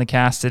on the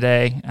cast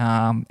today.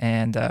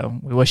 And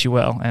we wish you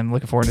well, and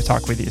looking forward to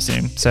talking with you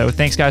soon. So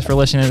thanks guys for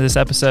listening to this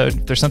episode.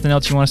 If there's something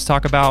else you want us to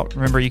talk about,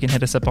 remember you can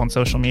hit us up on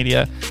social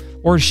media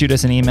or shoot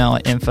us an email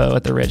at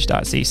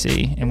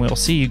info@theridge.cc, and we'll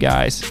see you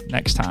guys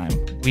next time.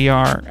 We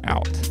are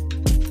out.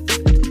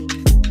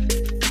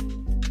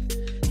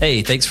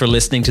 Hey, thanks for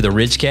listening to the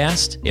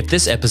Ridgecast. If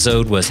this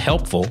episode was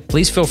helpful,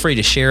 please feel free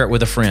to share it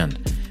with a friend.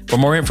 For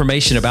more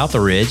information about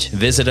The Ridge,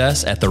 visit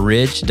us at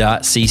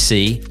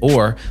theridge.cc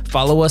or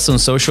follow us on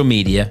social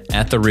media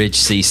at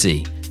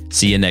TheRidgeCC.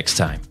 See you next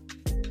time.